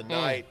guest of the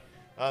night.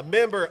 A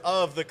member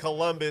of the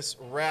Columbus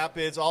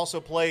Rapids,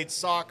 also played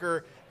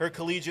soccer, her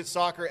collegiate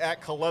soccer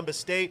at Columbus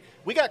State.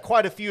 We got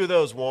quite a few of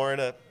those,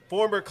 Warren.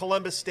 Former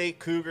Columbus State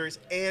Cougars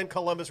and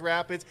Columbus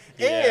Rapids.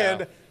 Yeah.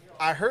 And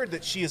I heard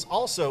that she is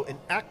also an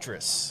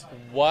actress.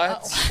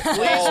 What?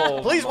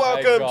 Please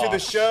welcome to the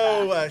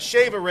show,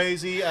 Shava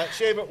Razy.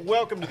 Shava,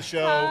 welcome to the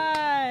show.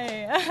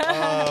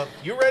 Hi.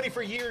 You ready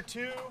for year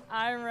 2?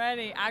 I'm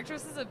ready.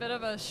 Actress is a bit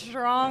of a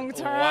strong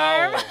term.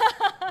 Wow.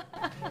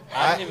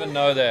 I didn't even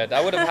know that.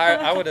 I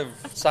would have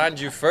signed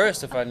you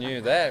first if I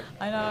knew that.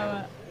 I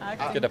know.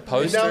 Get a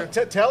poster.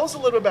 Now, tell us a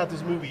little about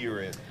this movie you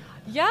were in.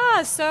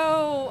 Yeah,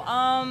 so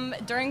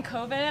during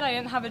COVID, I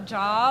didn't have a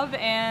job,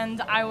 and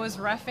I was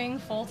reffing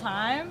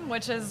full-time,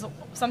 which is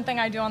something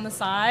I do on the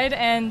side,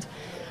 and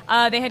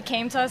they had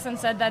came to us and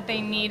said that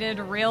they needed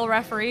real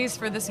referees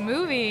for this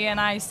movie, and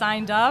I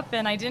signed up,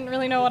 and I didn't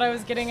really know what I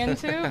was getting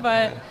into,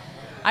 but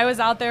I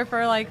was out there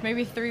for like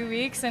maybe 3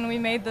 weeks, and we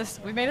made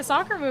a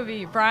soccer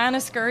movie.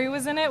 Brianna Scurry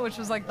was in it, which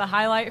was like the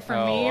highlight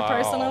for me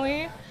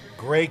personally.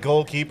 Great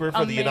goalkeeper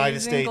for the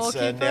United States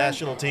goalkeeper.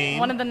 National team.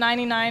 One of the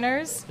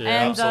 99ers.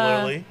 Yeah, and,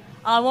 absolutely.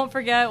 I won't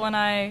forget when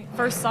I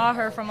first saw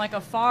her from like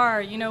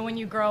afar. You know, when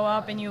you grow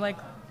up and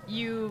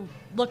you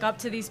look up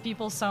to these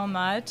people so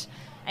much,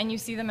 and you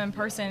see them in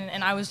person,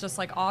 and I was just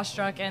like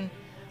awestruck. And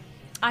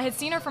I had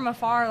seen her from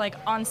afar, like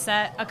on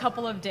set a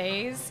couple of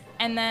days,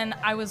 and then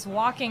I was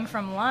walking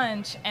from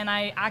lunch, and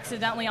I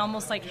accidentally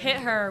almost like hit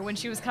her when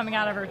she was coming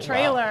out of her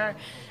trailer,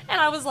 and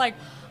I was like,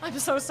 I'm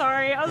so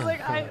sorry. I was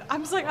like,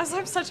 I'm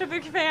such a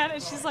big fan,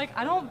 and she's like,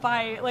 I don't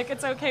bite, like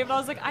it's okay, but I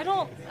was like, I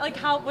don't like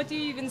what do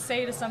you even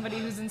say to somebody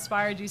who's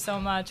inspired you so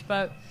much?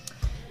 But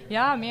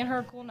yeah, me and her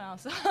are cool now.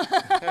 So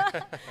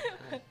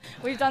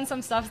we've done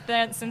some stuff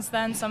since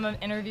then, some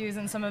interviews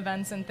and some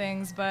events and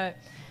things, but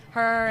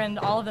her and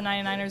all of the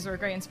 99ers were a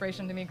great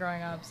inspiration to me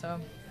growing up, so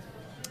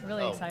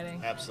really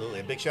exciting.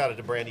 Absolutely. A big shout out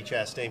to Brandy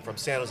Chastain from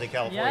San Jose,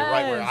 California, Yes.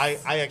 right where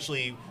I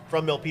actually,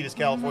 from Milpitas,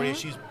 California.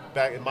 She's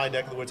back in my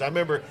neck of the woods. I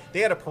remember they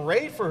had a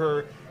parade for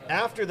her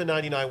after the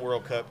 99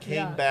 World Cup,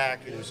 came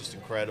back, and it was just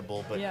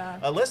incredible. But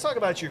let's talk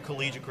about your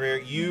collegiate career.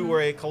 You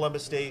were a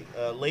Columbus State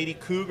Lady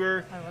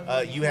Cougar.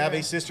 You have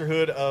a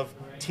sisterhood of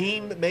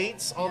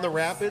teammates on the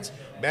Rapids.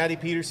 Maddie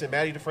Peterson,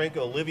 Maddie DeFranco,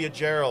 Olivia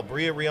Gerald,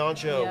 Bria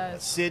Riancho,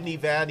 Sydney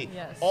Vadney,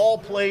 all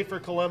played for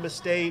Columbus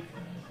State.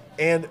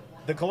 And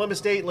the Columbus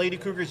State Lady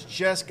Cougars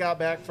just got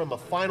back from a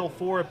Final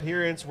Four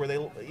appearance where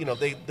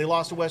they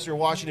lost to Western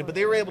Washington, but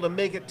they were able to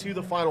make it to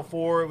the Final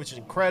Four, which is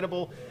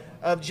incredible.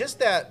 Just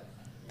that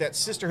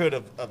sisterhood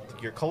of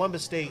your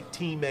Columbus State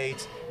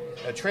teammates,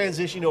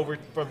 transitioning over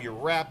from your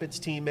Rapids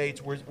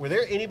teammates. Were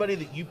there anybody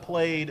that you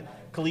played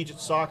collegiate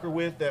soccer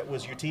with that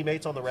was your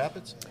teammates on the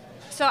Rapids?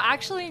 So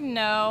actually,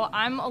 no.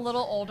 I'm a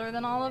little older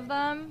than all of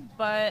them,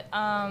 but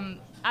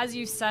as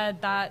you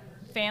said, that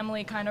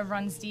family kind of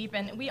runs deep,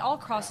 and we all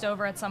crossed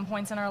over at some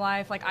points in our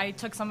life. Like I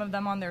took some of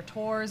them on their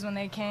tours when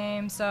they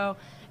came, so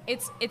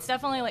it's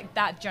definitely like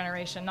that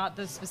generation, not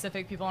the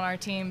specific people on our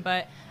team,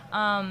 but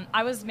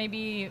I was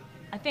maybe,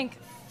 I think,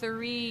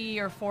 3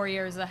 or 4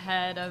 years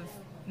ahead of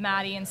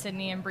Maddie and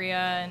Sydney and Bria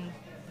and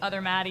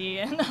other Maddie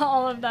and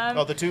all of them.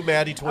 Oh, the two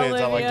Maddie twins,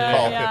 Olivia, I like to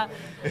call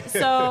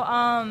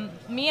them.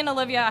 So me and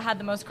Olivia had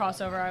the most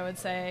crossover, I would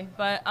say.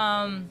 But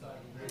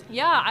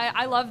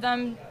I love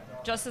them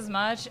just as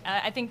much.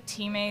 I think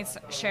teammates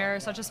share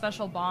such a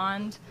special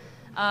bond.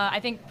 I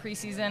think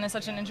preseason is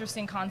such an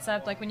interesting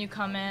concept. Like when you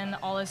come in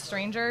all as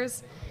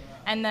strangers,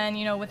 and then,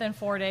 within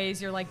 4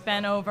 days, you're like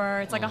bent over.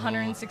 It's like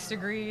 106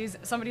 degrees.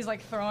 Somebody's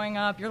like throwing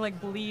up. You're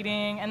like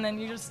bleeding. And then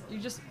you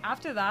just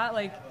after that,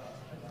 like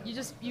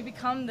you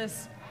become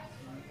this,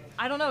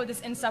 I don't know,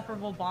 this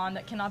inseparable bond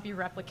that cannot be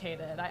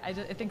replicated. I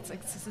think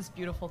it's just this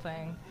beautiful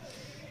thing.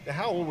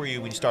 How old were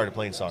you when you started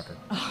playing soccer?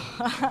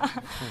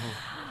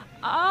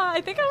 I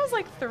think I was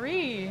like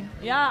 3.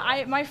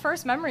 Yeah, my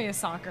first memory is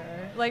soccer.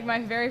 Like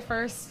my very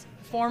first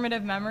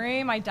formative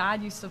memory, my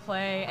dad used to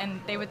play,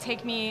 and they would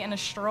take me in a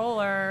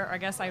stroller, or I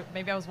guess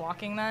maybe I was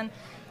walking then,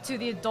 to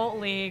the adult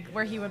league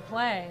where he would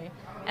play.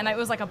 And it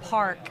was like a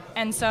park.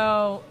 And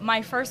so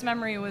my first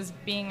memory was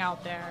being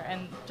out there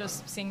and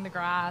just seeing the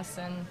grass.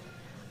 And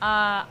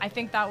I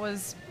think that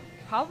was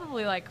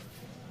probably like,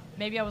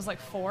 maybe I was like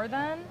 4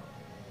 then.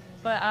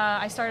 But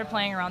I started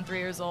playing around 3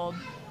 years old.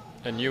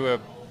 And you were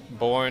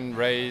born,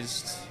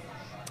 raised?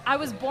 I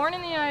was born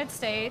in the United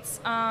States.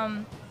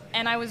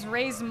 and I was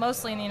raised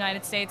mostly in the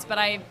United States, but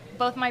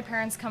both my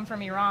parents come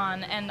from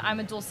Iran, and I'm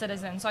a dual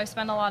citizen, so I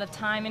spend a lot of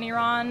time in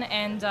Iran,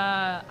 and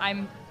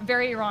I'm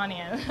very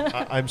Iranian.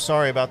 I'm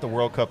sorry about the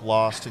World Cup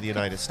loss to the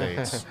United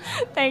States.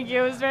 Thank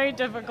you. It was very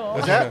difficult.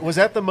 Was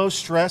that the most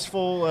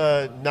stressful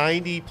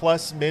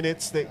 90-plus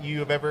minutes that you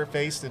have ever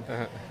faced? And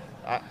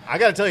I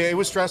got to tell you, it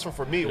was stressful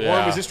for me. Yeah.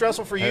 Warren, was it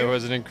stressful for you? It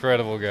was an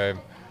incredible game.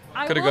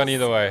 Could have gone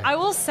either way. I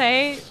will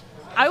say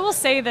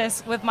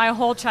this with my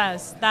whole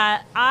chest,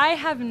 that I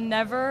have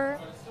never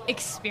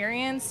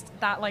experienced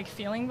that like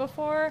feeling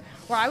before,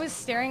 where I was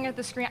staring at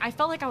the screen. I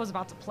felt like I was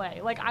about to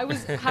play. Like I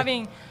was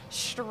having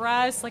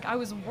stress. Like I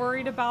was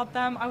worried about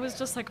them. I was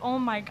just like, oh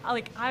my God.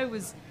 Like I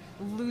was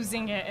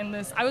losing it in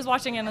this. I was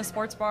watching it in a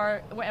sports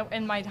bar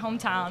in my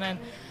hometown, and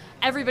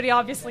everybody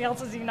obviously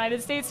else is a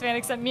United States fan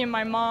except me and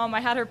my mom.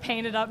 I had her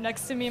painted up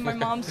next to me, and my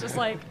mom's just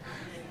like,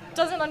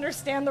 doesn't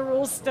understand the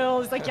rules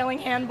still. She's like yelling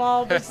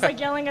handball, but she's like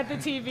yelling at the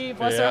TV.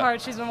 Bless her heart,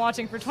 she's been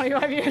watching for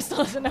 25 years, still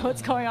doesn't know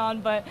what's going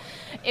on. But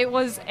it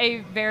was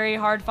a very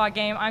hard-fought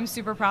game. I'm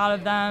super proud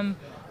of them.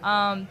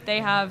 They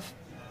have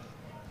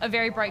a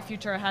very bright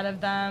future ahead of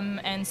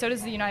them, and so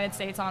does the United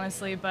States,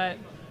 honestly. But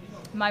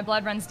my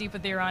blood runs deep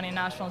with the Iranian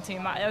national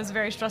team. It was a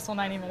very stressful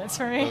 90 minutes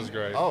for me. That was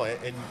great. Oh,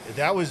 and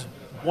that was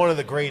one of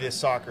the greatest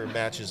soccer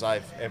matches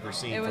I've ever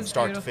seen from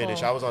start to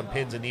finish. I was on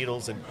pins and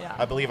needles, and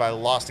I believe I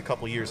lost a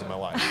couple years of my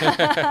life.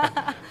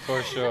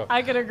 For sure.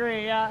 I could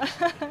agree, yeah.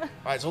 All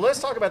right, so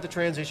let's talk about the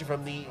transition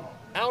from the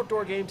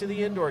outdoor game to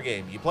the indoor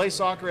game. You play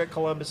soccer at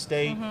Columbus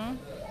State.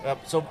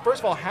 So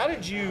first of all, how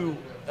did you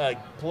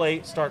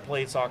start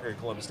playing soccer at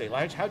Columbus State?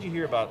 How did you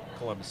hear about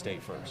Columbus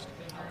State first?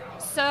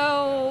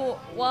 So,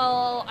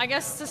 well, I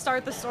guess to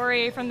start the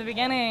story from the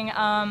beginning,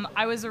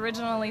 I was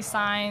originally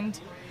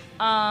signed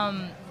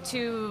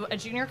to a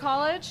junior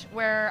college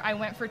where I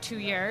went for 2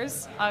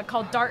 years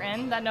called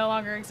Darton, that no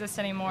longer exists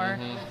anymore.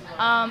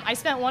 I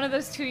spent one of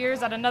those 2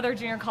 years at another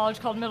junior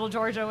college called Middle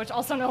Georgia, which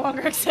also no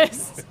longer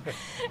exists.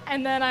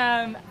 And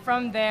then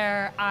from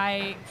there,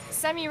 I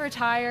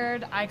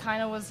semi-retired. I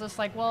kind of was just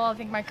like, well, I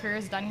think my career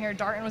is done here.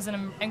 Darton was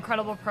an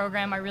incredible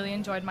program. I really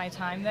enjoyed my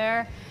time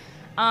there.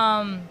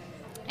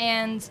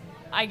 And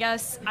I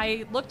guess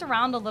I looked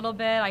around a little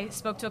bit. I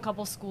spoke to a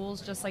couple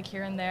schools just like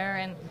here and there,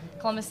 and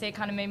Columbus State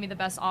kind of made me the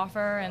best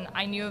offer, and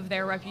I knew of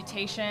their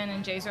reputation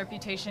and Jay's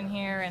reputation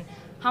here and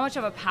how much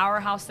of a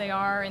powerhouse they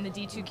are in the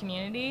D2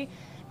 community.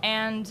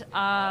 And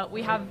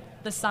we have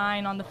the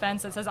sign on the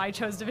fence that says I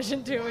chose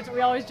Division II, which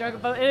we always joke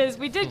about.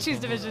 We did choose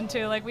Division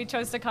II. Like, we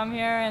chose to come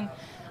here, and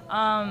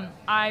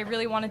I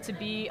really wanted to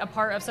be a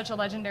part of such a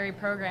legendary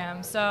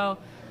program. So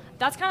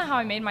that's kind of how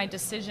I made my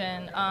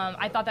decision.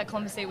 I thought that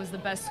Columbus State was the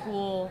best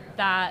school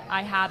that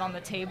I had on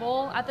the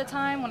table at the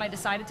time when I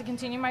decided to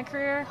continue my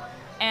career,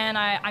 and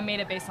I made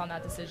it based on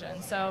that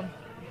decision. So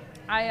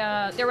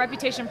their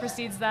reputation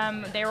precedes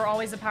them. They were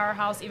always a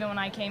powerhouse even when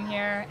I came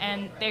here,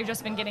 and they've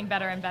just been getting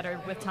better and better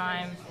with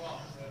time.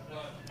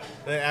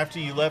 After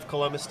you left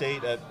Columbus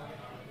State,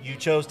 you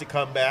chose to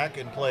come back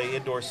and play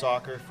indoor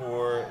soccer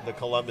for the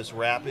Columbus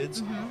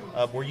Rapids.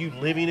 Were you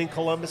living in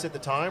Columbus at the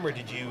time, or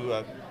did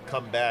you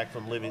come back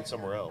from living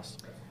somewhere else?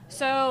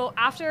 So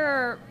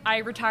after I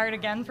retired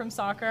again from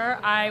soccer,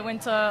 I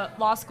went to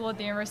law school at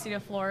the University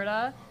of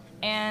Florida,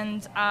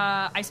 and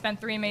I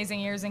spent 3 amazing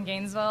years in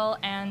Gainesville.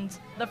 And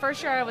the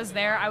first year I was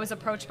there, I was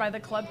approached by the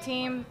club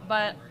team,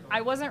 but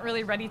I wasn't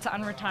really ready to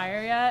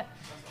unretire yet.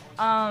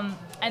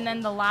 And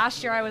then the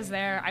last year I was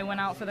there, I went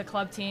out for the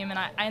club team, and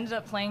I ended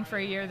up playing for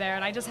a year there,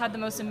 and I just had the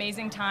most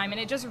amazing time, and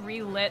it just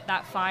relit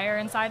that fire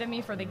inside of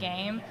me for the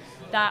game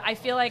that I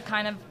feel like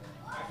kind of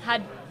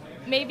had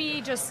maybe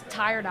just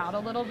tired out a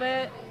little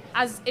bit,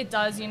 as it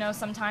does,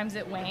 sometimes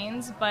it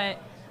wanes, but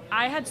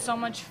I had so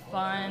much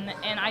fun,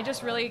 and I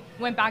just really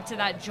went back to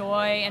that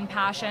joy and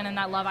passion and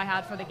that love I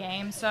had for the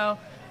game. So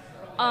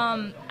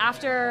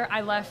after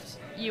I left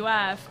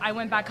UF, I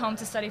went back home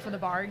to study for the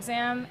bar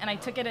exam, and I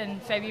took it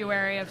in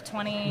February of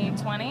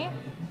 2020.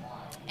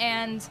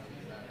 And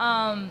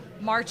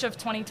March of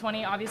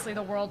 2020, obviously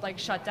the world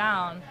shut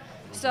down.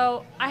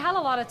 So I had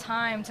a lot of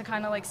time to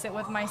kind of sit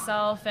with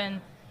myself, and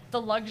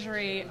the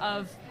luxury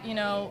of,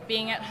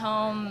 being at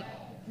home.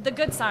 The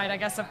good side, I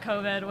guess, of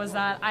COVID was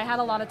that I had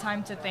a lot of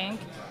time to think,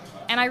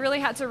 and I really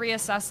had to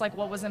reassess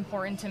what was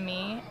important to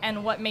me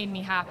and what made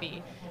me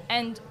happy.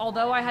 And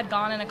although I had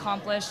gone and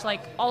accomplished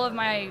all of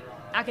my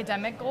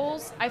academic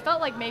goals, I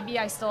felt like maybe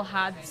I still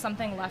had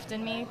something left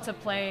in me to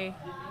play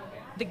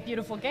the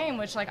beautiful game,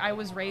 which I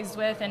was raised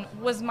with and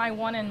was my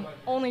one and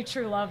only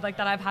true love that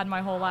I've had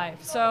my whole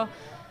life. So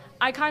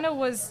I kind of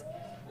was,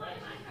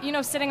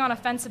 sitting on a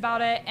fence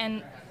about it,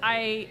 and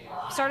I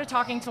started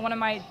talking to one of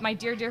my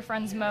dear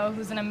friends, Mo,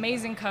 who's an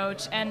amazing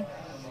coach, and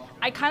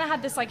I kind of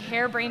had this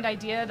harebrained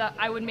idea that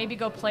I would maybe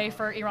go play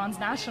for Iran's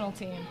national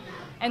team.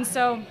 And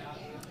so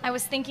I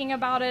was thinking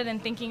about it,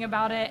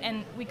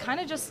 and we kind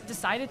of just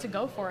decided to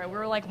go for it. We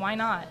were like, why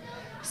not?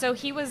 So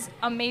he was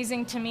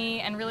amazing to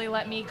me and really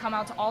let me come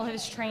out to all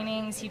his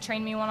trainings. He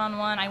trained me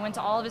one-on-one. I went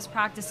to all of his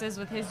practices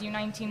with his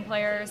U19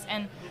 players,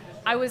 and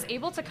I was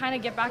able to kind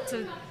of get back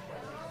to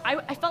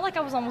I felt like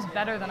I was almost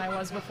better than I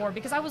was before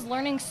because I was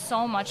learning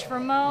so much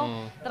from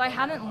Mo that I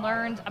hadn't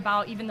learned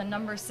about even the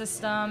number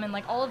system and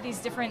like all of these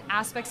different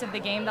aspects of the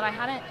game that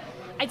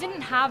I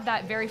didn't have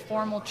that very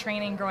formal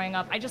training growing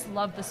up. I just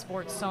loved the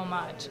sport so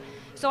much.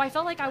 So I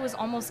felt like I was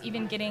almost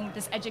even getting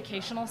this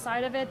educational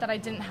side of it that I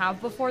didn't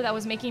have before that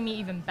was making me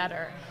even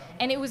better.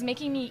 And it was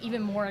making me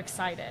even more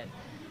excited.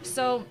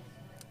 So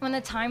when the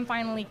time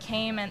finally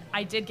came and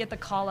I did get the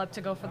call up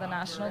to go for the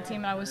national team,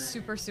 and I was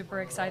super,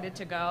 super excited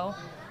to go,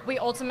 we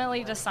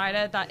ultimately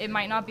decided that it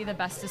might not be the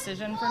best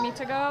decision for me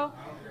to go.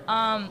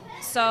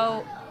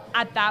 So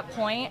at that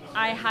point,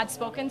 I had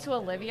spoken to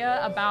Olivia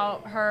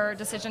about her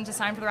decision to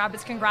sign for the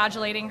Rapids,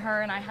 congratulating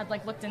her, and I had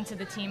like looked into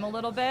the team a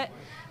little bit,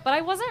 but I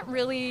wasn't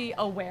really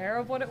aware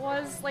of what it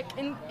was like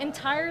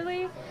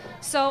entirely.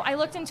 So I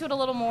looked into it a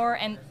little more,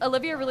 and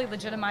Olivia really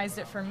legitimized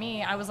it for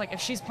me. I was like, if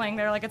she's playing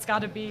there, like it's got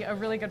to be a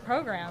really good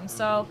program.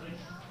 So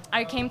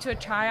I came to a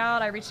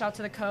tryout, I reached out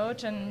to the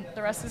coach, and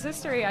the rest is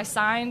history. I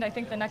signed, I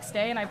think, the next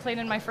day, and I played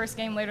in my first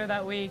game later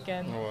that week,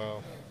 and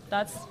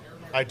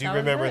I do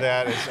remember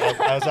that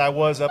as I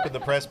was up in the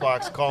press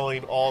box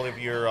calling all of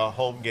your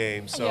home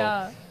games. So,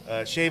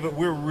 Shava,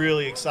 we're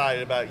really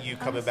excited about you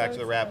coming back to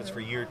the Rapids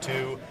for year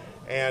 2.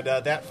 And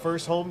that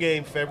first home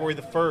game, February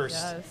the 1st,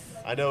 yes.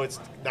 I know it's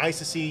nice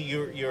to see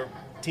your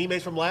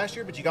teammates from last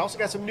year, but you also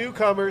got some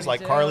newcomers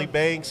like Carly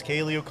Banks,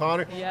 Kaylee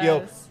O'Connor.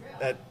 Yes.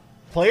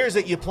 Players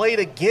that you played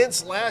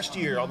against last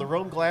year on the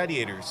Rome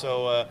Gladiators.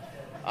 So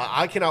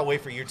I cannot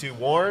wait for year 2.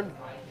 Warren,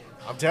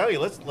 I'm telling you,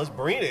 let's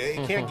bring it.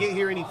 It can't get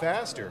here any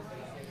faster.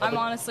 I'm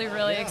honestly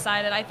really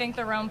excited. I think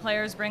the Rome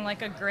players bring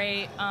like a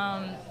great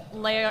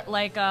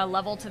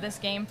level to this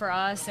game for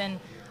us, and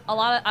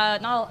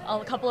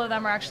a couple of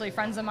them are actually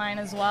friends of mine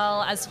as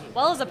well as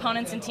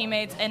opponents and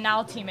teammates, and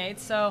now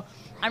teammates. So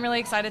I'm really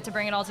excited to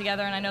bring it all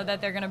together, and I know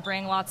that they're going to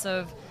bring lots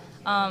of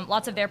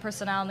their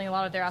personality, a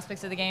lot of their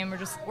aspects of the game.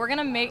 We're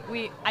going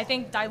to I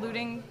think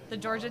diluting the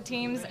Georgia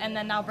teams and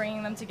then now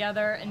bringing them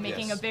together and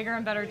making a bigger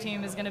and better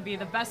team is going to be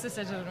the best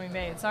decision we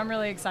made. So I'm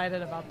really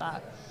excited about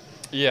that.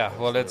 Yeah,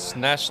 well, it's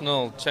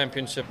national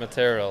championship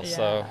material,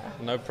 so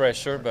no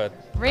pressure, but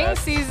ring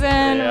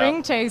season,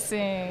 ring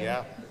chasing.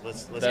 Yeah,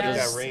 let's get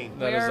that ring.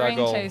 That we is are our ring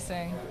goal.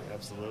 chasing.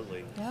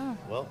 Absolutely. Yeah.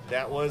 Well,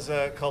 that was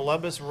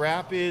Columbus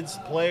Rapids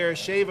player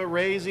Shava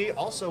Razy,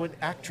 also an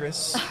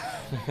actress.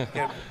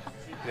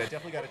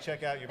 Definitely got to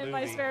check out your movie. In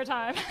my spare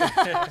time.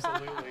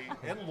 Absolutely.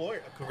 And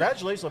lawyer.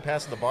 Congratulations on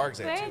passing the bar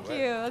exam. Thank too,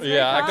 you. Right? That's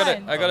very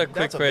kind. I got a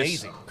That's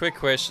amazing. Quick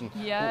question.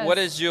 Yes. What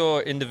is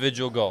your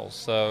individual goal?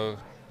 So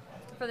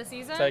for the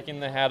season? Taking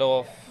the hat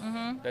off.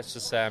 Let's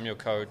just say I'm your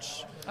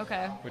coach.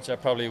 Okay. Which I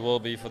probably will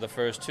be for the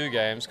first 2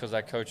 games because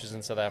that coach is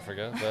in South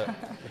Africa.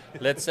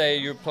 But let's say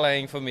you're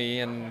playing for me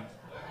and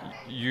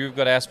you've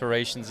got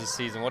aspirations this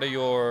season. What are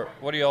your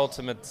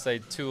ultimate, say,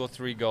 2 or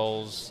 3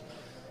 goals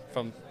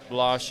from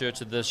last year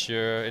to this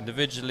year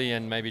individually,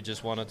 and maybe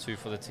just 1 or 2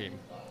 for the team?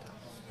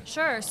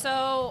 Sure.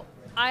 So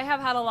I have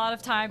had a lot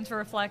of time to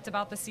reflect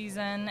about the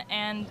season,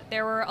 and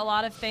there were a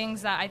lot of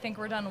things that I think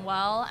were done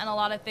well and a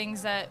lot of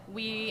things that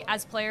we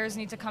as players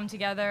need to come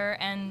together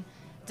and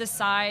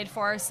decide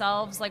for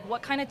ourselves, like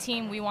what kind of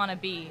team we want to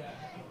be.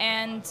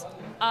 And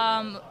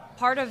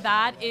part of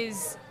that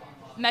is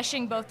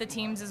meshing both the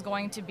teams is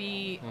going to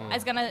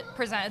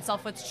present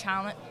itself with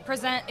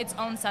present its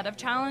own set of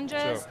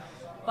challenges. Sure.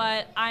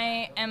 But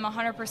I am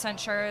 100%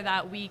 sure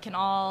that we can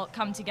all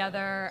come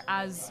together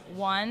as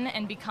one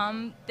and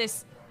become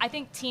this. I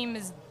think team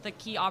is the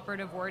key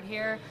operative word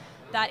here,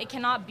 that it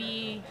cannot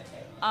be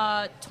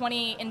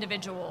 20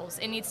 individuals.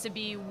 It needs to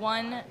be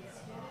one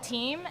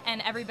team,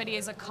 and everybody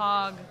is a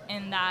cog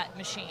in that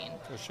machine.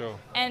 For sure.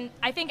 And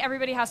I think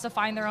everybody has to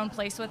find their own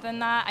place within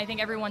that. I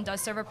think everyone does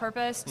serve a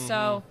purpose.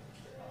 So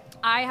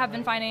I have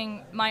been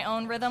finding my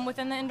own rhythm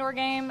within the indoor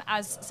game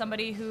as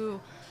somebody who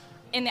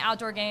in the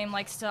outdoor game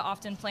likes to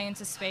often play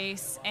into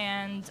space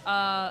and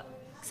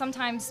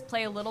sometimes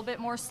play a little bit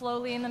more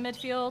slowly in the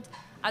midfield,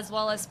 as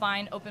well as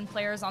find open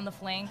players on the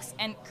flanks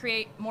and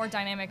create more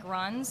dynamic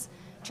runs.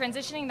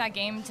 Transitioning that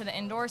game to the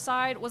indoor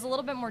side was a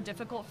little bit more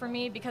difficult for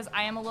me because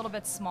I am a little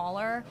bit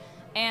smaller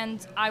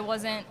and I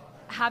wasn't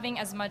having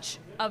as much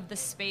of the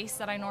space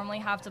that I normally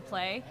have to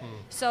play.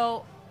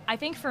 So I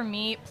think for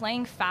me,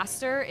 playing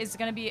faster is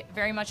going to be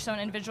very much so an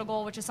individual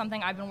goal, which is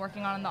something I've been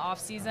working on in the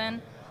off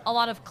season. A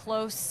lot of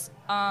close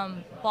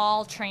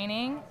ball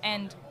training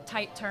and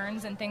tight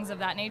turns and things of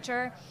that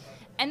nature.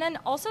 And then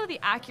also the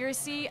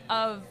accuracy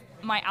of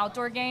my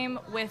outdoor game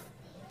with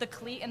the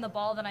cleat and the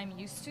ball that I'm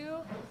used to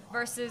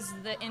versus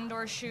the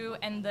indoor shoe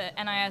and the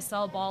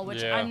NISL ball,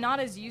 which I'm not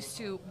as used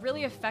to,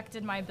 really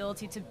affected my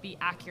ability to be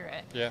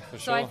accurate. Yeah, for sure.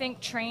 So I think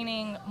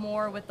training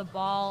more with the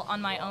ball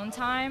on my own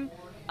time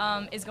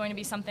is going to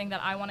be something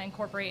that I want to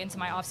incorporate into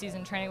my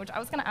off-season training, which I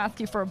was going to ask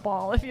you for a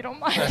ball if you don't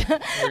mind.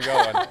 We're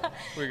going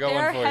for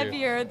They're you.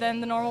 heavier than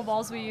the normal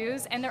balls we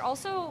use, and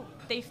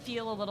they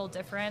feel a little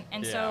different.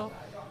 And so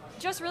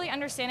just really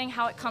understanding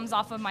how it comes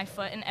off of my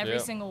foot in every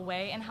Yep. single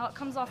way and how it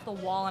comes off the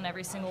wall in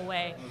every single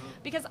way.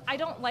 Because I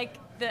don't like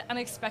the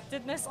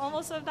unexpectedness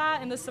almost of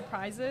that and the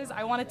surprises.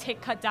 I want to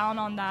cut down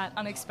on that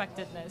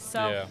unexpectedness.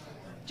 So Yeah.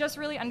 just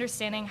really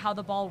understanding how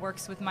the ball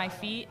works with my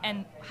feet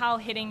and how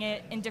hitting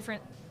it in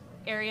different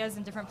areas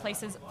and different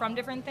places from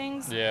different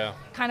things Yeah.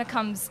 kind of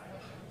comes,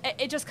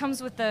 it just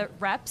comes with the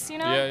reps, you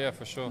know? Yeah,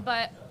 for sure.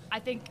 But I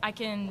think I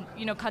can,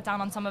 cut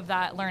down on some of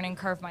that learning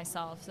curve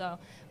myself. So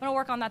I'm going to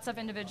work on that stuff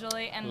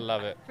individually and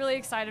Love it. really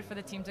excited for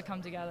the team to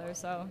come together.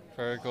 So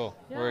Very cool.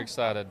 Yeah. We're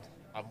excited.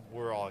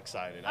 We're all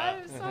excited.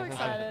 I'm so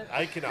excited.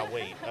 I cannot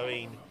wait. I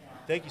mean,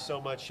 thank you so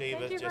much, Shava,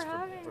 Thank you just for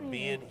having for me.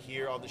 being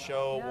here on the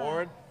show. Yeah.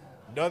 Warren,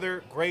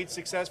 another great,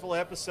 successful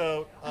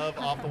episode of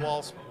Off the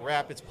Walls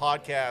Rapids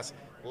podcast,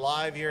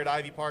 live here at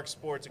Ivy Park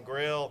Sports and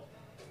Grill.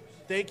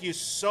 Thank you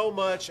so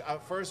much.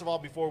 First of all,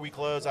 before we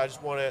close, I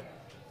just want to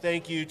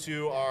thank you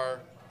to our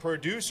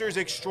producers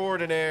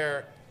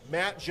extraordinaire,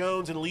 Matt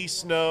Jones and Lee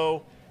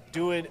Snow,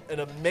 doing an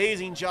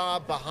amazing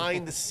job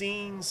behind the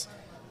scenes.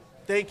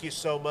 Thank you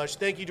so much.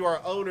 Thank you to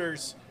our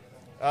owners,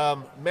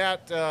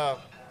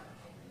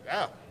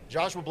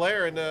 Joshua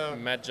Blair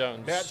and Matt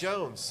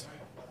Jones.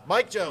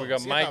 Mike Jones. We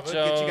got Yeah, Mike I'll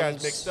get you guys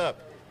Jones. mixed up.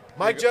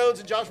 Mike Jones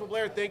and Joshua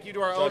Blair. Thank you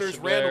to our Joshua owners,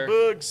 Blair. Randall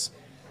Boogs.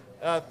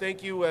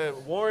 Thank you,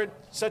 Warren.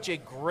 Such a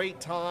great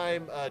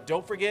time.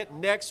 Don't forget,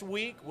 next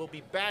week we'll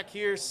be back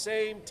here,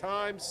 same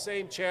time,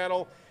 same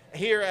channel,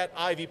 here at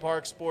Ivy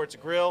Park Sports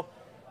Grill.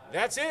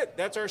 That's it.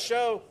 That's our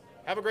show.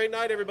 Have a great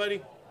night,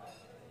 everybody.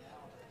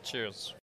 Cheers.